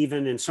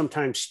 uneven, and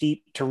sometimes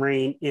steep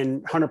terrain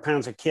in 100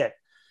 pounds of kit.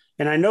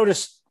 And I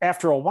noticed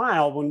after a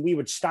while, when we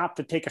would stop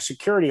to take a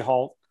security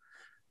halt,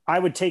 I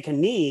would take a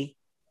knee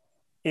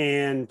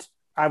and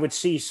I would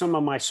see some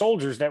of my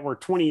soldiers that were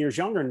 20 years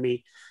younger than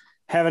me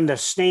having to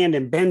stand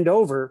and bend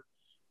over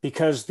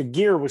because the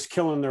gear was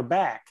killing their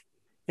back.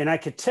 And I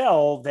could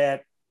tell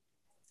that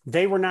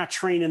they were not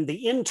training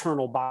the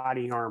internal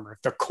body armor,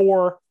 the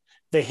core,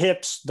 the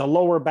hips, the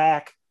lower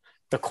back,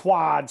 the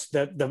quads,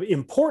 the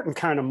important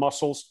kind of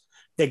muscles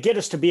that get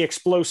us to be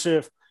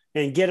explosive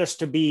and get us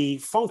to be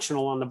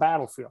functional on the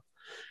battlefield.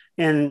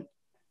 And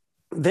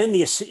then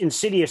the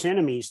insidious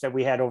enemies that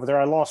we had over there,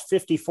 I lost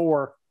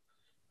 54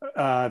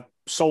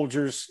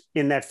 soldiers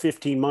in that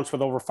 15 months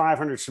with over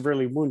 500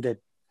 severely wounded.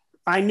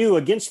 I knew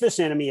against this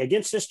enemy,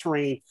 against this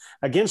terrain,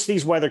 against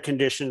these weather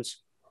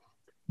conditions,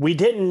 we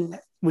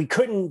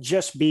couldn't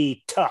just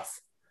be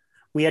tough.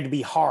 We had to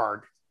be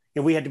hard,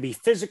 and we had to be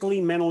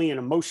physically, mentally, and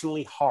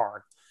emotionally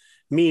hard,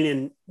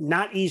 meaning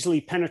not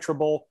easily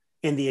penetrable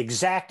and the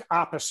exact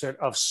opposite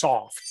of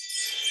soft.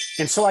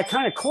 And so I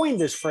kind of coined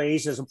this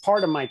phrase as a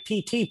part of my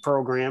PT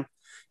program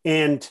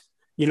and,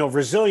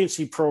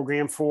 resiliency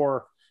program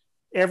for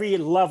every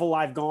level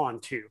I've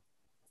gone to.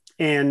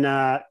 And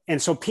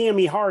so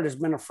PME hard has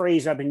been a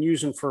phrase I've been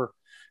using for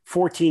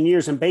 14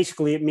 years. And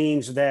basically it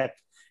means that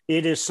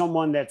it is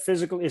someone that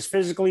is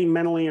physically,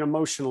 mentally, and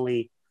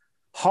emotionally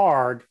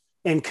hard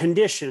and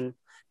conditioned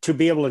to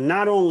be able to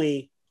not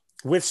only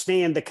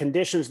withstand the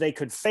conditions they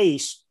could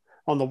face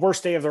on the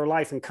worst day of their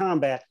life in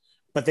combat,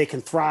 but they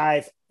can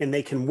thrive and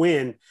they can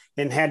win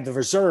and had the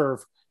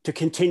reserve to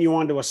continue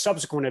on to a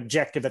subsequent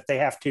objective if they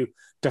have to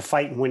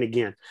fight and win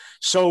again.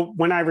 So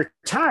when I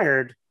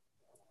retired,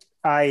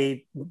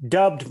 I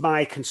dubbed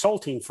my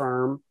consulting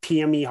firm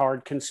PME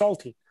Hard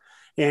Consulting.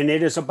 And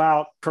it is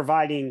about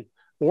providing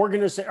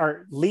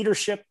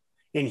leadership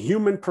and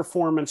human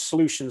performance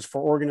solutions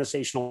for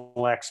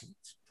organizational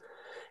excellence.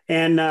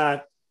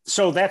 And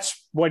so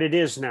that's what it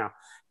is now.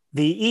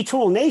 The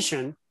E-Tool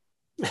Nation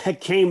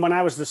came when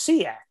I was the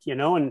SEAC,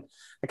 and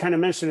I kind of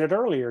mentioned it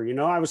earlier.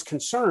 I was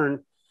concerned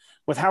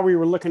with how we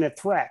were looking at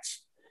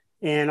threats.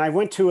 And I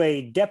went to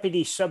a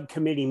deputy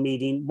subcommittee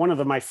meeting, one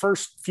of my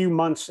first few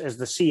months as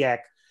the SEAC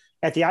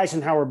at the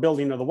Eisenhower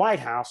building of the White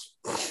House.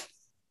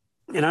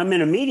 And I'm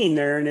in a meeting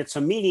there, and it's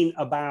a meeting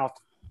about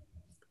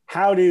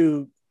how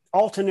to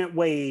alternate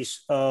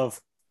ways of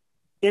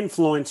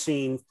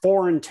influencing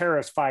foreign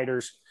terrorist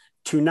fighters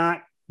to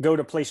not go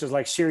to places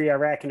like Syria,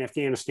 Iraq, and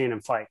Afghanistan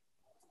and fight.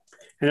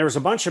 And there was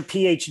a bunch of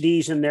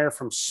PhDs in there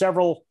from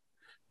several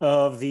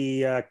of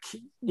the,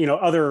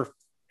 other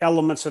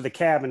elements of the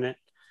cabinet.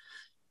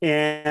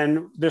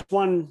 And this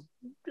one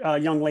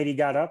young lady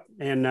got up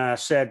and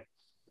said,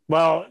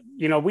 well,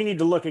 we need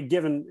to look at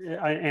giving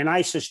an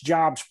ISIS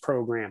jobs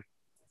program.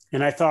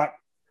 And I thought,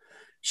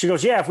 she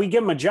goes, yeah, if we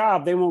give them a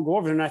job, they won't go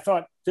over there. And I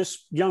thought,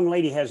 this young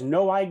lady has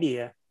no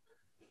idea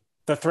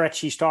the threat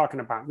she's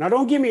talking about. Now,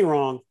 don't get me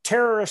wrong.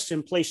 Terrorists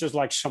in places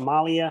like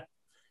Somalia,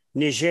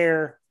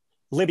 Niger,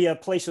 Libya,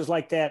 places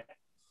like that.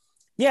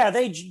 Yeah,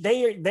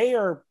 they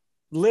are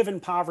live in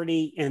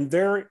poverty, and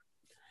their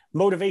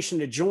motivation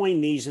to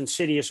join these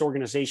insidious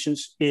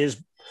organizations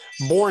is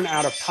born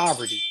out of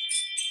poverty.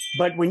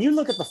 But when you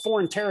look at the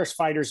foreign terrorist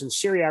fighters in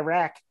Syria,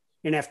 Iraq,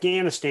 and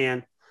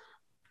Afghanistan,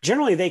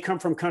 generally they come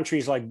from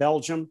countries like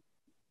Belgium,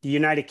 the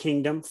United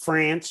Kingdom,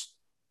 France,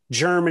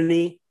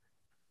 Germany,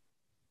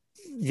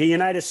 the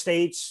United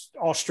States,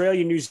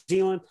 Australia, New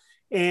Zealand,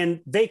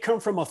 and they come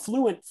from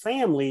affluent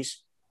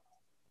families,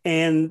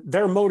 and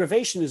their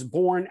motivation is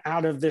born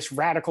out of this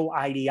radical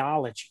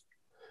ideology.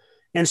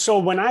 And so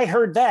when I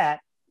heard that,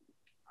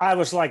 I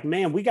was like,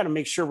 man, we got to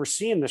make sure we're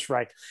seeing this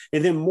right.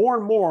 And then more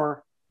and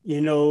more,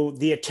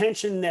 the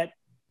attention that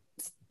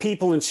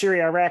people in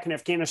Syria, Iraq, and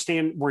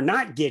Afghanistan were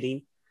not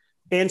getting,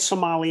 and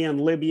Somalia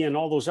and Libya and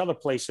all those other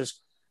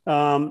places.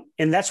 And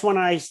that's when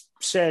I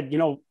said,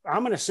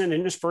 I'm going to send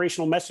an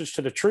inspirational message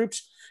to the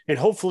troops, and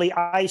hopefully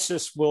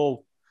ISIS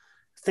will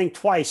think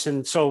twice.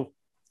 And so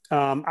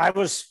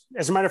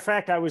as a matter of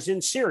fact, I was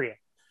in Syria,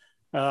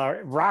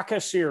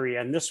 Raqqa,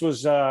 Syria. And this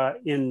was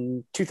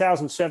in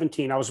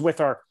 2017. I was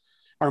with our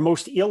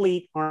most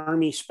elite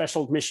Army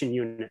Special Mission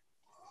Unit.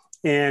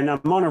 And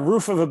I'm on a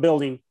roof of a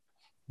building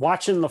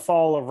watching the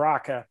fall of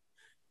Raqqa.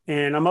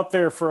 And I'm up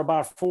there for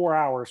about 4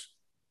 hours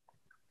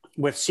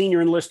with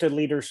senior enlisted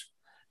leaders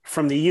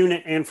from the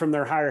unit and from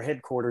their higher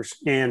headquarters.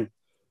 And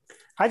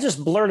I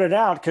just blurted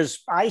out, because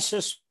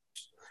ISIS,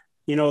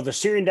 the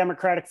Syrian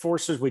Democratic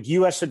Forces with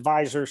U.S.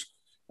 advisors,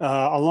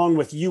 along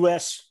with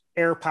U.S.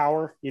 air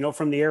power,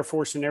 from the Air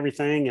Force and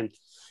everything,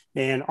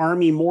 and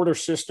Army mortar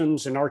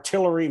systems and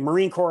artillery,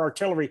 Marine Corps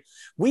artillery,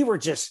 we were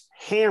just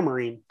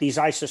hammering these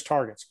ISIS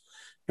targets.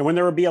 And when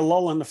there would be a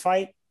lull in the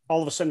fight,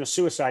 all of a sudden a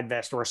suicide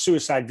vest or a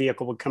suicide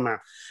vehicle would come out.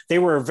 They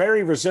were a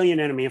very resilient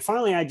enemy. And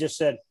finally, I just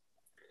said,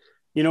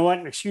 you know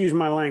what? Excuse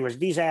my language.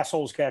 These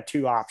assholes got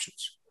two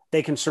options.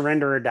 They can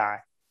surrender or die.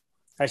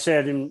 I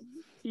said, and,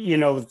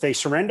 if they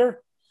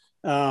surrender,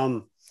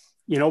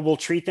 we'll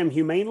treat them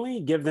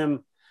humanely, give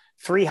them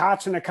 3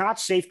 hots and a cot,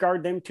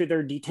 safeguard them to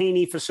their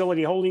detainee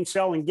facility holding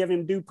cell, and give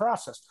them due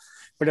process.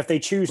 But if they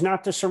choose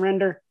not to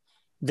surrender,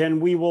 then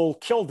we will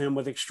kill them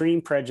with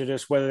extreme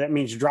prejudice, whether that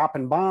means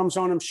dropping bombs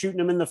on them, shooting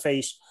them in the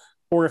face,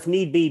 or if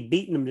need be,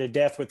 beating them to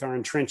death with our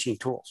entrenching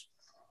tools.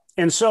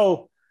 And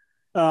so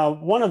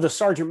one of the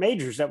sergeant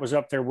majors that was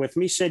up there with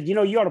me said, you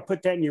ought to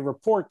put that in your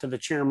report to the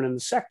chairman and the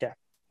SecDef.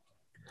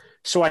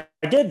 So I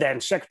did that.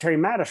 And Secretary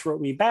Mattis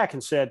wrote me back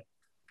and said,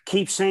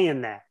 keep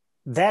saying that.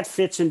 That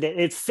fit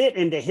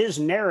into his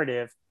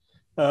narrative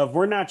of,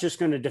 we're not just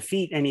going to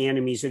defeat any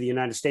enemies of the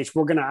United States,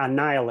 we're going to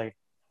annihilate.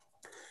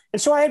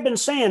 And so I had been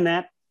saying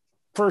that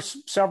for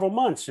several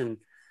months. And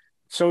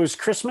so it was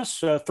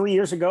Christmas 3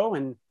 years ago,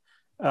 and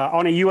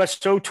on a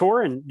USO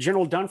tour, and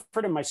General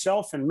Dunford and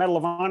myself and Medal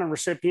of Honor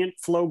recipient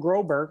Flo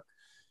Groberg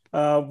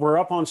were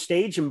up on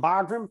stage in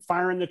Bagram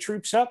firing the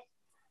troops up.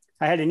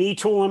 I had an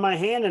e-tool in my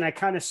hand, and I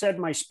kind of said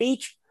my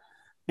speech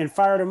and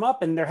fired them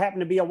up. And there happened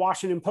to be a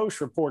Washington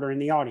Post reporter in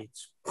the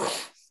audience.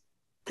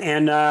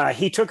 And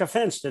he took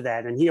offense to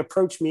that. And he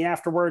approached me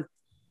afterward,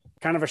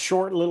 kind of a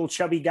short, little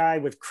chubby guy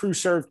with crew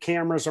serve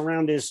cameras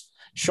around his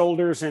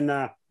shoulders.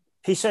 And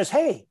he says,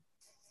 "Hey,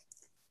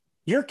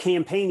 you're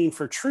campaigning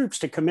for troops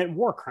to commit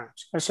war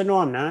crimes." I said, "No,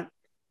 I'm not."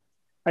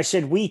 I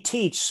said, "We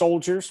teach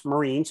soldiers,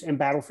 Marines, and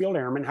battlefield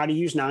airmen how to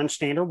use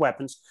non-standard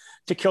weapons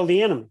to kill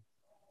the enemy."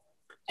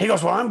 He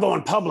goes, "Well, I'm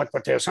going public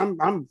with this. I'm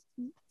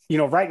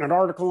writing an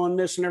article on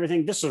this and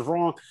everything. This is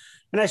wrong."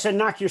 And I said,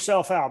 "Knock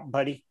yourself out,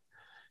 buddy."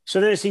 So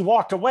then as he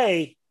walked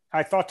away,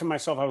 I thought to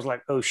myself, I was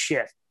like, "Oh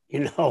shit,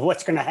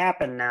 what's going to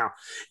happen now?"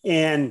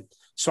 And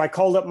so I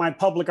called up my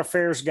public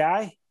affairs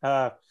guy,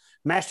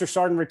 Master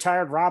Sergeant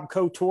retired Rob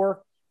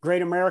Couture,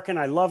 great American.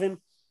 I love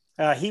him.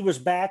 He was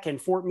back in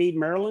Fort Meade,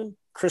 Maryland,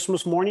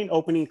 Christmas morning,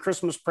 opening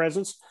Christmas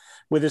presents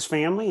with his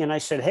family. And I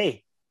said,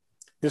 "Hey,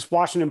 this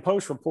Washington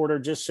Post reporter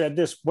just said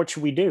this. What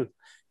should we do?"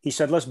 He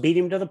said, "Let's beat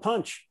him to the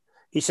punch."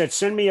 He said,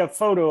 "Send me a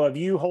photo of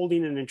you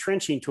holding an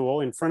entrenching tool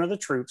in front of the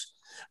troops,"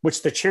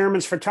 which the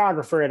chairman's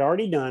photographer had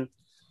already done.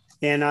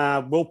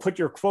 "And we'll put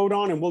your quote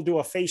on, and we'll do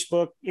a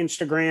Facebook,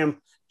 Instagram,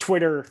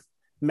 Twitter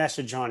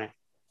message on it."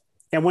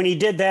 And when he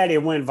did that,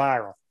 it went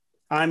viral.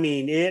 I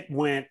mean, it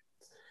went,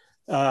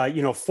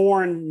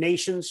 foreign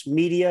nations,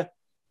 media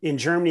in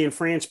Germany and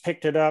France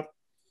picked it up.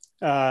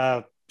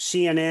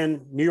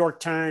 CNN, New York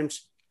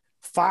Times,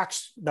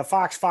 the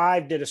Fox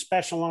 5 did a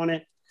special on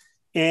it.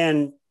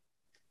 And,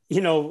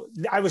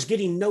 I was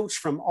getting notes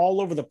from all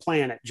over the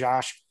planet,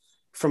 Josh,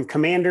 from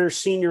commanders,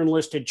 senior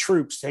enlisted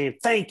troops saying,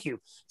 thank you.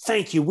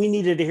 We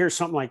needed to hear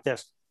something like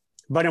this.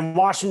 But in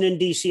Washington,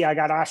 D.C., I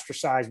got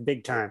ostracized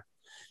big time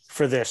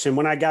for this. And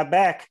when I got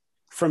back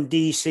from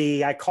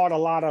D.C., I caught a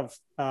lot of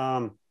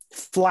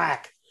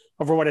flack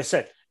over what I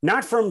said,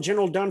 not from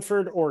General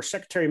Dunford or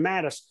Secretary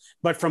Mattis,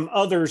 but from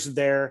others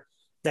there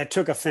that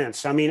took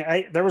offense. I mean,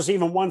 there was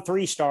even one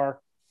 3-star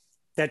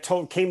that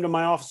came to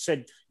my office and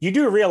said, "You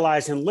do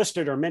realize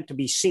enlisted are meant to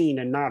be seen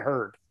and not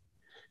heard."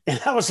 And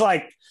I was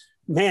like,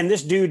 man,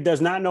 this dude does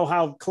not know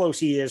how close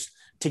he is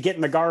to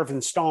getting the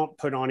Garvin stomp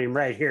put on him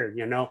right here,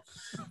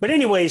 But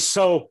anyways,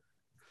 so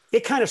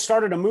it kind of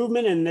started a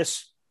movement, and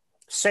this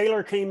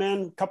sailor came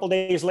in a couple of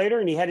days later,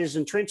 and he had his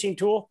entrenching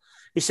tool.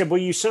 He said, "Will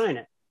you sign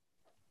it?"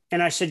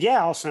 And I said,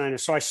 "Yeah, I'll sign it."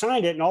 So I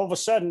signed it, and all of a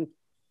sudden,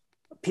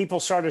 people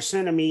started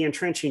sending me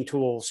entrenching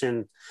tools,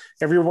 and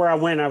everywhere I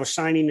went, I was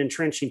signing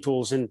entrenching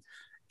tools. And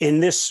in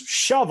this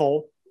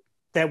shovel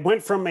that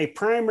went from a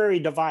primary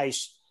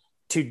device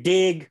to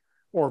dig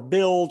or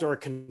build or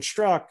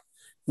construct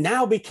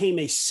now became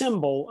a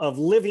symbol of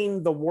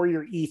living the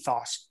warrior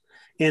ethos,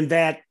 and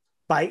that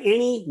by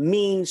any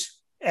means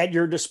at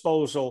your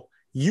disposal,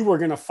 you were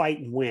going to fight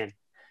and win.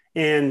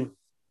 And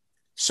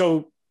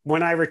so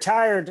when I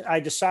retired, I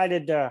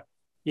decided,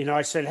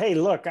 I said, "Hey,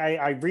 look,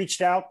 I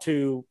reached out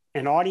to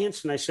an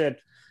audience and I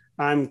said,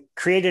 I'm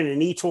creating an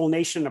eTool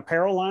Nation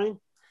apparel line,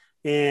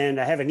 and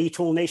I have an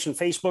eTool Nation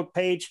Facebook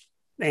page.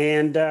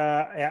 And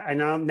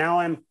now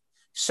I'm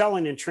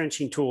selling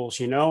entrenching tools,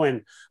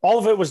 and all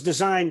of it was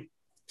designed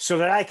so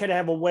that I could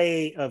have a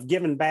way of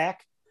giving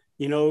back,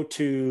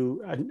 to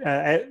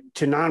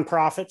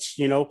nonprofits,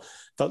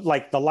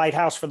 like the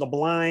Lighthouse for the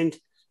Blind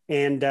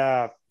and,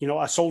 a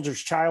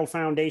Soldier's Child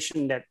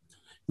Foundation that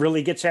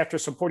really gets after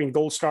supporting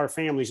Gold Star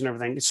families and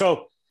everything.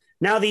 So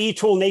now the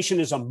eTool Nation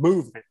is a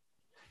movement,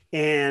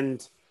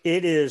 and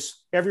it is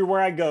everywhere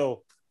I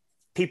go.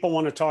 People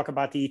want to talk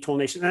about the eTool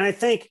Nation. And I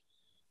think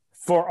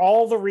for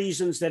all the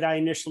reasons that I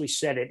initially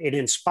said it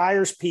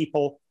inspires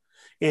people.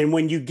 And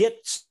when you get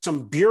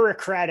some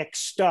bureaucratic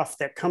stuff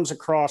that comes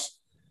across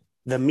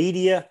the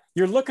media,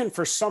 you're looking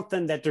for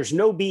something that there's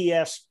no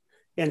BS,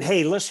 and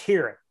hey, let's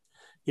hear it,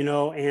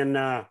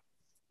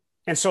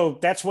 and so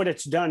that's what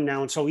it's done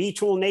now. And so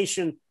eTool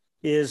Nation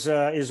is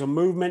a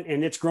movement,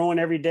 and it's growing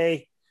every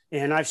day.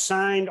 And I've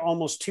signed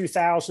almost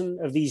 2,000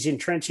 of these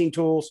entrenching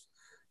tools,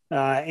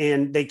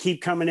 and they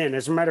keep coming in.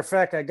 As a matter of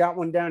fact, I got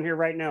one down here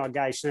right now. A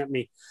guy sent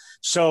me.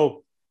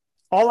 So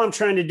all I'm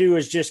trying to do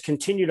is just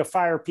continue to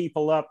fire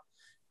people up,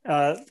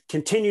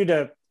 continue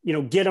to,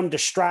 get them to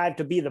strive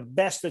to be the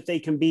best that they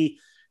can be,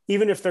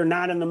 even if they're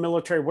not in the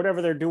military,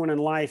 whatever they're doing in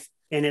life.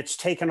 And it's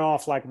taken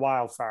off like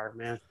wildfire,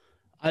 man.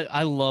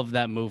 I love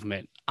that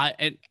movement.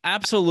 I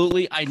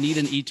need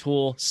an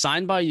e-tool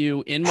signed by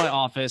you in my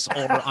office,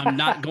 or I'm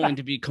not going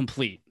to be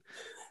complete.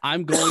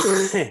 I'm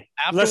going to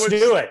let's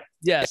do it.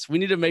 Yes, we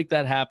need to make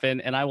that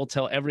happen. And I will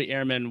tell every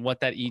airman what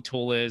that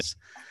e-tool is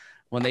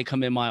when they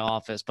come in my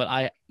office, but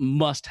I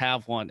must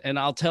have one. And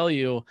I'll tell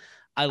you,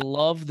 I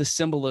love the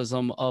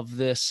symbolism of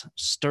this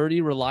sturdy,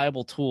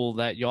 reliable tool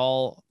that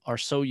y'all are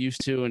so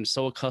used to and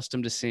so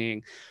accustomed to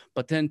seeing,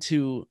 but then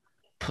to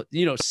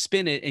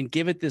spin it and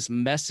give it this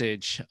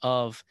message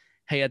of,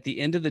 hey, at the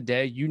end of the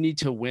day, you need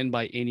to win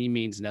by any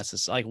means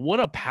necessary. Like, what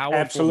a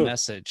powerful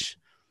message.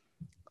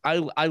 I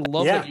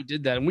love that you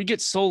did that. And we get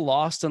so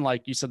lost in,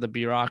 like you said, the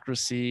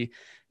bureaucracy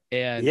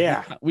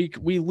And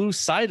we lose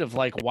sight of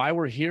like why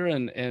we're here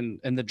and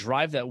the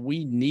drive that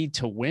we need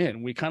to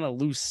win. We kind of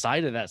lose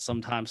sight of that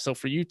sometimes. So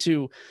for you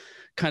to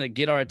kind of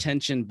get our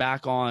attention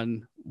back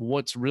on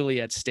what's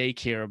really at stake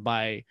here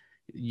by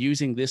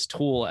using this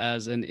tool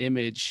as an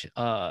image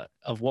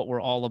of what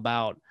we're all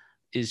about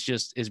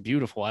is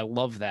beautiful. I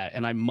love that.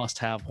 And I must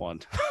have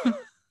one.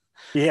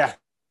 Yeah,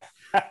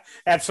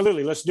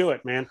 absolutely. Let's do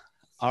it, man.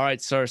 All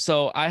right, sir.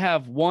 So I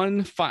have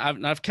one.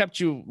 I've kept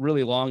you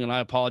really long, and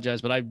I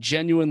apologize, but I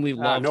genuinely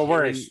loved. No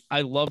worries.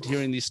 I loved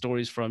hearing these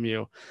stories from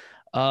you.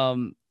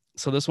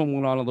 So this one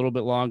went on a little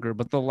bit longer,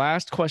 but the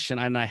last question,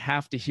 and I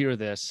have to hear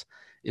this,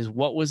 is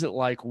what was it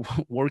like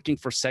working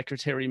for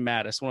Secretary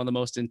Mattis, one of the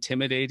most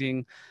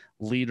intimidating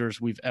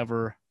leaders we've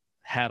ever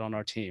had on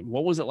our team?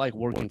 What was it like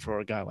working for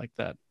a guy like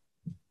that?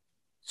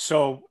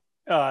 So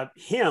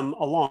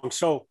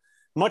so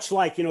much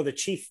like, the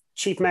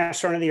chief master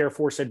sergeant of the Air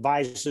Force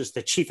advises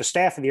the chief of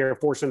staff of the Air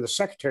Force and the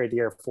secretary of the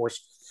Air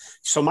Force.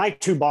 So my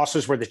two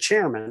bosses were the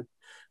chairman,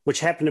 which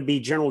happened to be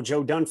General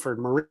Joe Dunford,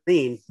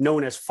 Marine,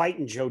 known as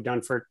Fighting Joe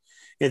Dunford.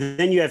 And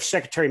then you have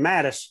Secretary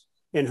Mattis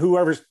and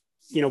whoever's,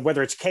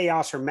 whether it's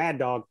Chaos or Mad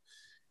Dog.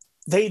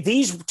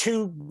 These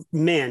two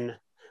men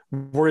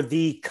were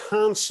the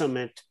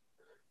consummate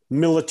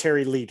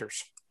military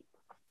leaders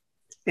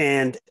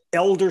and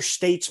elder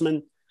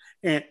statesmen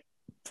and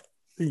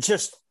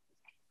just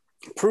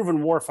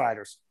proven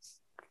warfighters.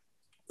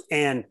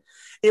 And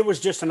it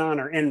was just an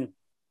honor. And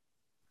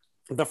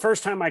the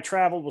first time I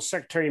traveled with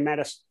Secretary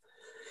Mattis,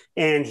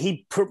 and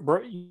he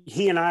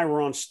and I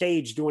were on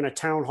stage doing a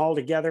town hall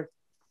together.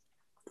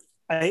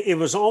 It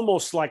was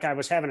almost like I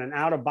was having an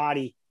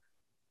out-of-body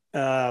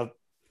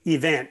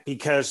event,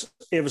 because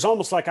it was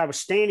almost like I was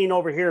standing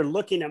over here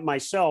looking at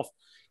myself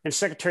and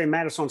Secretary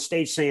Mattis on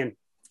stage saying,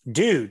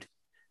 dude,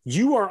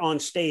 you are on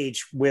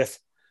stage with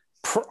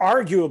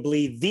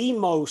arguably the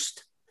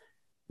most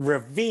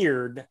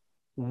revered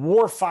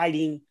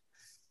warfighting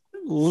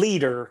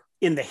leader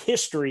in the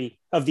history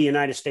of the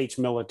United States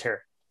military.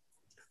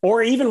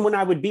 Or even when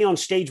I would be on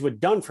stage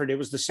with Dunford, it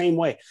was the same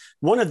way.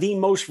 One of the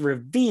most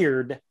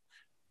revered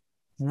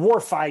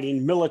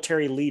warfighting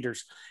military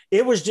leaders.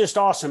 It was just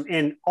awesome.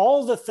 And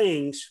all the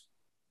things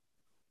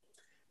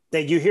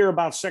that you hear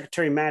about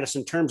Secretary Mattis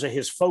in terms of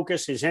his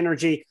focus, his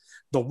energy,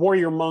 the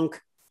warrior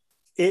monk,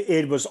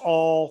 it was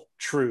all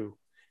true.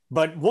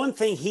 But one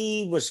thing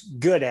he was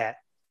good at,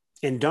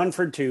 and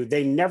Dunford too,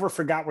 they never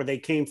forgot where they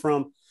came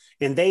from.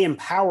 And they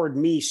empowered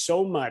me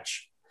so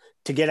much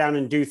to get out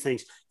and do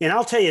things. And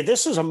I'll tell you,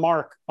 this is a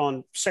mark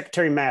on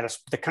Secretary Mattis,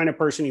 the kind of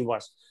person he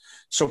was.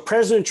 So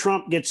President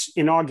Trump gets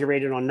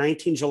inaugurated on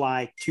 19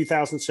 July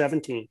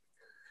 2017.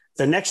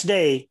 The next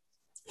day,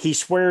 he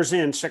swears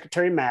in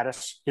Secretary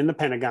Mattis in the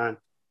Pentagon.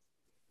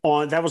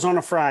 That was on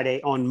a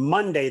Friday. On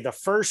Monday, the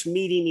first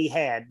meeting he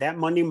had that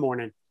Monday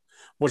morning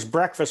was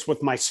breakfast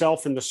with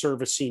myself and the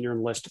service senior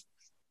enlisted.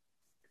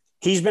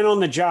 He's been on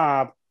the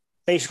job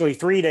basically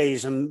 3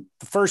 days, and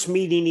the first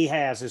meeting he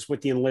has is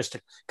with the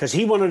enlisted, because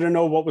he wanted to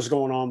know what was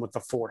going on with the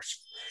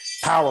force.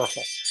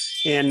 Powerful.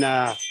 And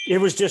it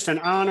was just an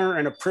honor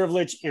and a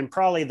privilege, and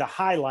probably the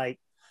highlight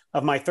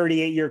of my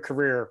 38-year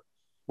career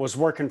was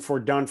working for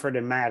Dunford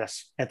and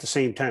Mattis at the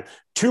same time.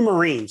 Two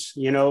Marines,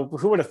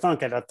 who would have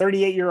thunk it? A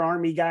 38-year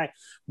Army guy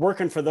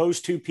working for those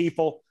two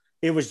people.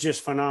 It was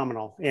just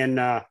phenomenal. And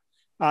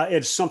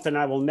it's something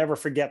I will never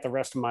forget the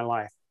rest of my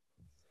life.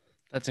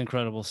 That's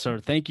incredible, sir.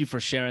 Thank you for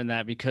sharing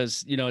that,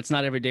 because, it's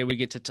not every day we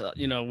get to,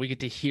 we get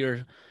to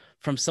hear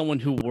from someone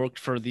who worked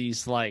for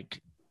these like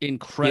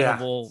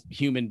incredible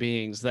human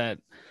beings that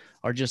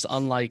are just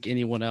unlike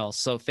anyone else.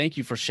 So thank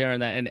you for sharing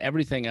that and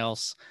everything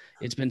else.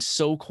 It's been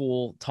so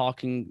cool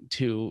talking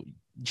to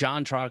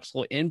John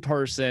Troxell in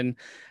person.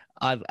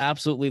 I've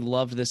absolutely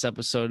loved this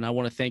episode, and I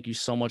want to thank you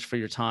so much for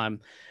your time.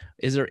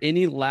 Is there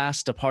any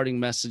last departing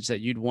message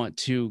that you'd want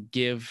to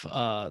give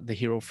the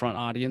Hero Front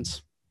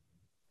audience?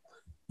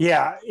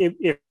 Yeah,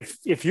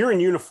 if you're in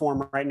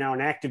uniform right now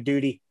in active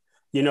duty,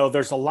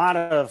 there's a lot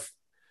of,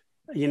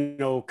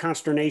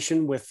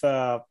 consternation with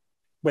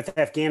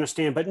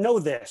Afghanistan. But know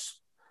this,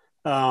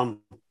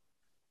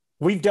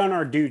 we've done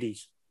our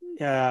duties.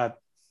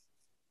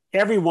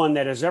 Everyone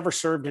that has ever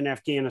served in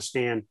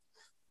Afghanistan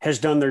has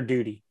done their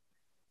duty.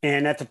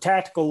 And at the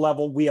tactical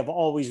level, we have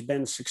always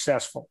been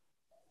successful.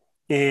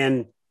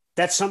 And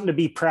that's something to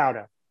be proud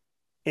of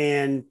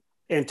and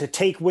to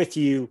take with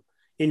you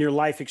in your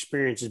life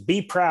experiences.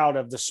 Be proud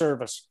of the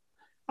service.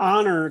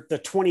 Honor the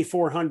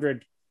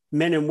 2,400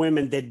 men and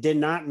women that did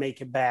not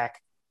make it back,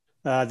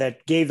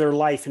 that gave their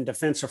life in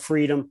defense of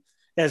freedom,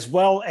 as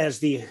well as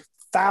the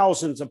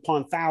thousands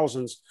upon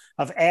thousands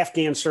of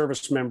Afghan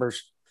service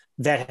members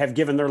that have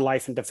given their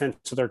life in defense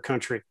of their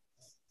country.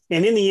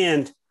 And in the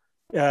end,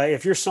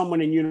 if you're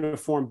someone in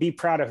uniform, be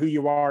proud of who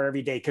you are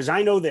every day. Because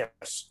I know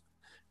this,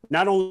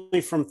 not only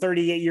from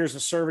 38 years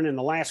of serving in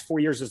the last 4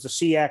 years as the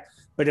SEAC,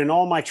 but in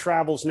all my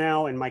travels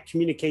now and my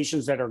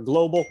communications that are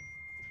global,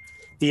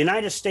 the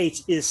United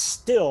States is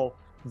still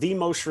the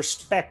most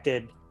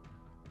respected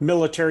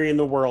military in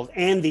the world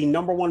and the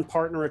number one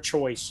partner of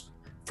choice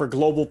for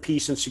global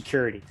peace and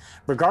security.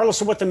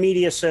 Regardless of what the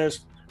media says,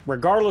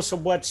 regardless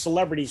of what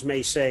celebrities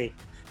may say,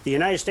 the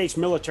United States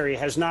military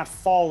has not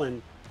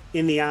fallen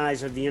in the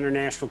eyes of the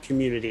international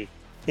community.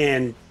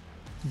 And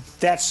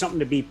that's something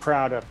to be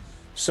proud of.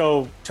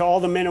 So to all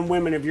the men and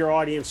women of your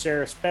audience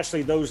there,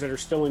 especially those that are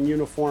still in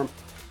uniform,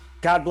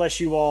 God bless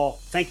you all.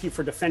 Thank you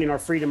for defending our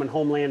freedom and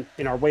homeland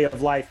and our way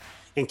of life,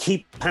 and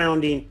keep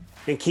pounding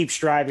and keep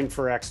striving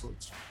for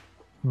excellence.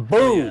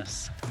 Boom.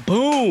 Yes.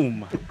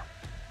 Boom.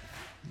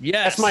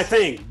 Yes. That's my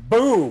thing.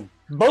 Boom.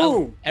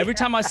 Boom. Every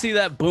time I see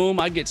that boom,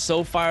 I get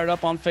so fired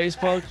up on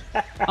Facebook.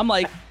 I'm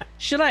like,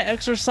 should I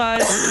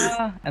exercise?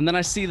 And then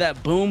I see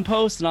that boom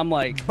post and I'm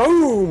like,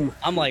 boom.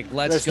 I'm like,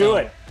 let's go. Do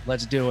it.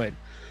 Let's do it.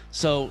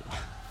 So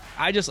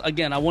I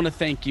want to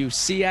thank you,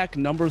 SEAC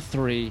number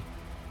 3,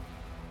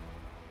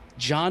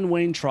 John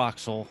Wayne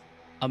Troxell,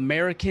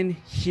 American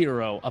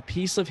hero, a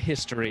piece of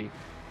history,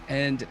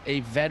 and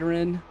a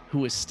veteran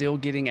who is still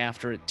getting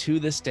after it to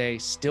this day,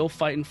 still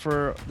fighting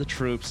for the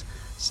troops,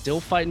 still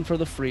fighting for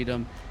the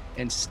freedom,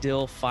 and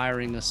still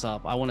firing us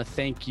up. I want to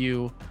thank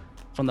you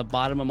from the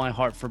bottom of my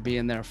heart for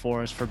being there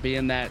for us, for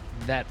being that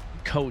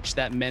coach,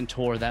 that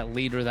mentor, that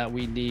leader that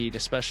we need,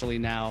 especially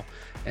now,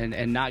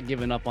 and not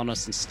giving up on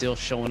us and still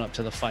showing up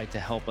to the fight to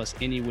help us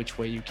any which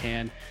way you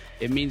can.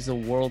 It means the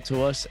world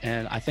to us,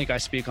 and I think I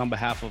speak on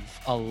behalf of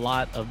a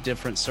lot of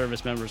different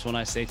service members when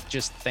I say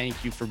just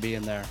thank you for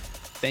being there.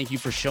 Thank you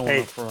for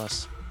showing up for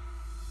us.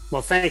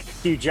 Well, thank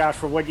you, Josh,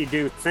 for what you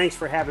do. Thanks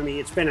for having me.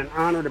 It's been an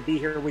honor to be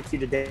here with you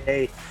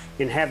today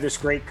and have this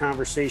great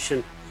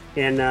conversation.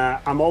 And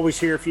I'm always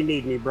here if you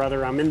need me,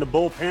 brother. I'm in the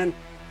bullpen.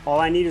 All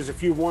I need is a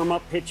few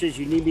warm-up pitches.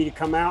 You need me to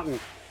come out and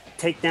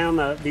take down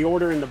the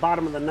order in the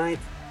bottom of the ninth.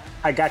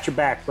 I got your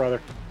back,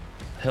 brother.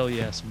 Hell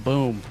yes.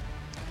 Boom.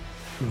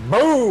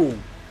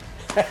 Boom.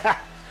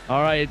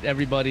 All right,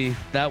 everybody.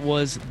 That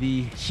was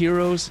the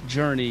hero's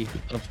journey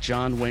of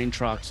John Wayne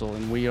Troxell,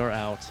 and we are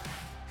out.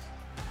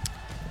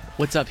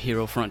 What's up,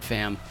 Hero Front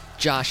fam?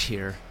 Josh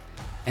here.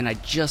 And I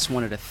just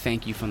wanted to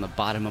thank you from the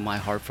bottom of my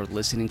heart for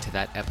listening to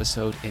that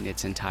episode in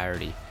its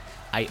entirety.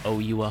 I owe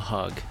you a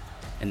hug.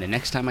 And the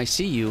next time I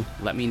see you,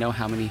 let me know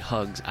how many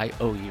hugs I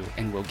owe you,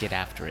 and we'll get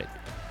after it.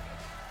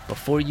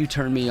 Before you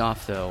turn me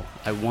off, though,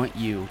 I want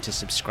you to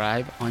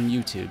subscribe on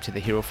YouTube to the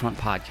Hero Front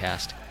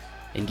Podcast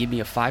and give me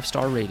a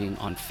 5-star rating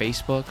on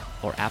Facebook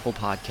or Apple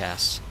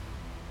Podcasts.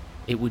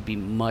 It would be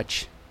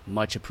much,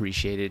 much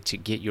appreciated to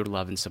get your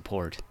love and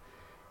support.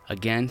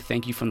 Again,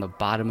 thank you from the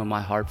bottom of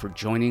my heart for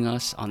joining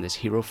us on this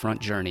Hero Front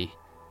journey,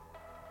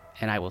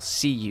 and I will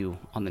see you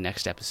on the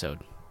next episode.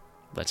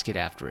 Let's get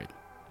after it.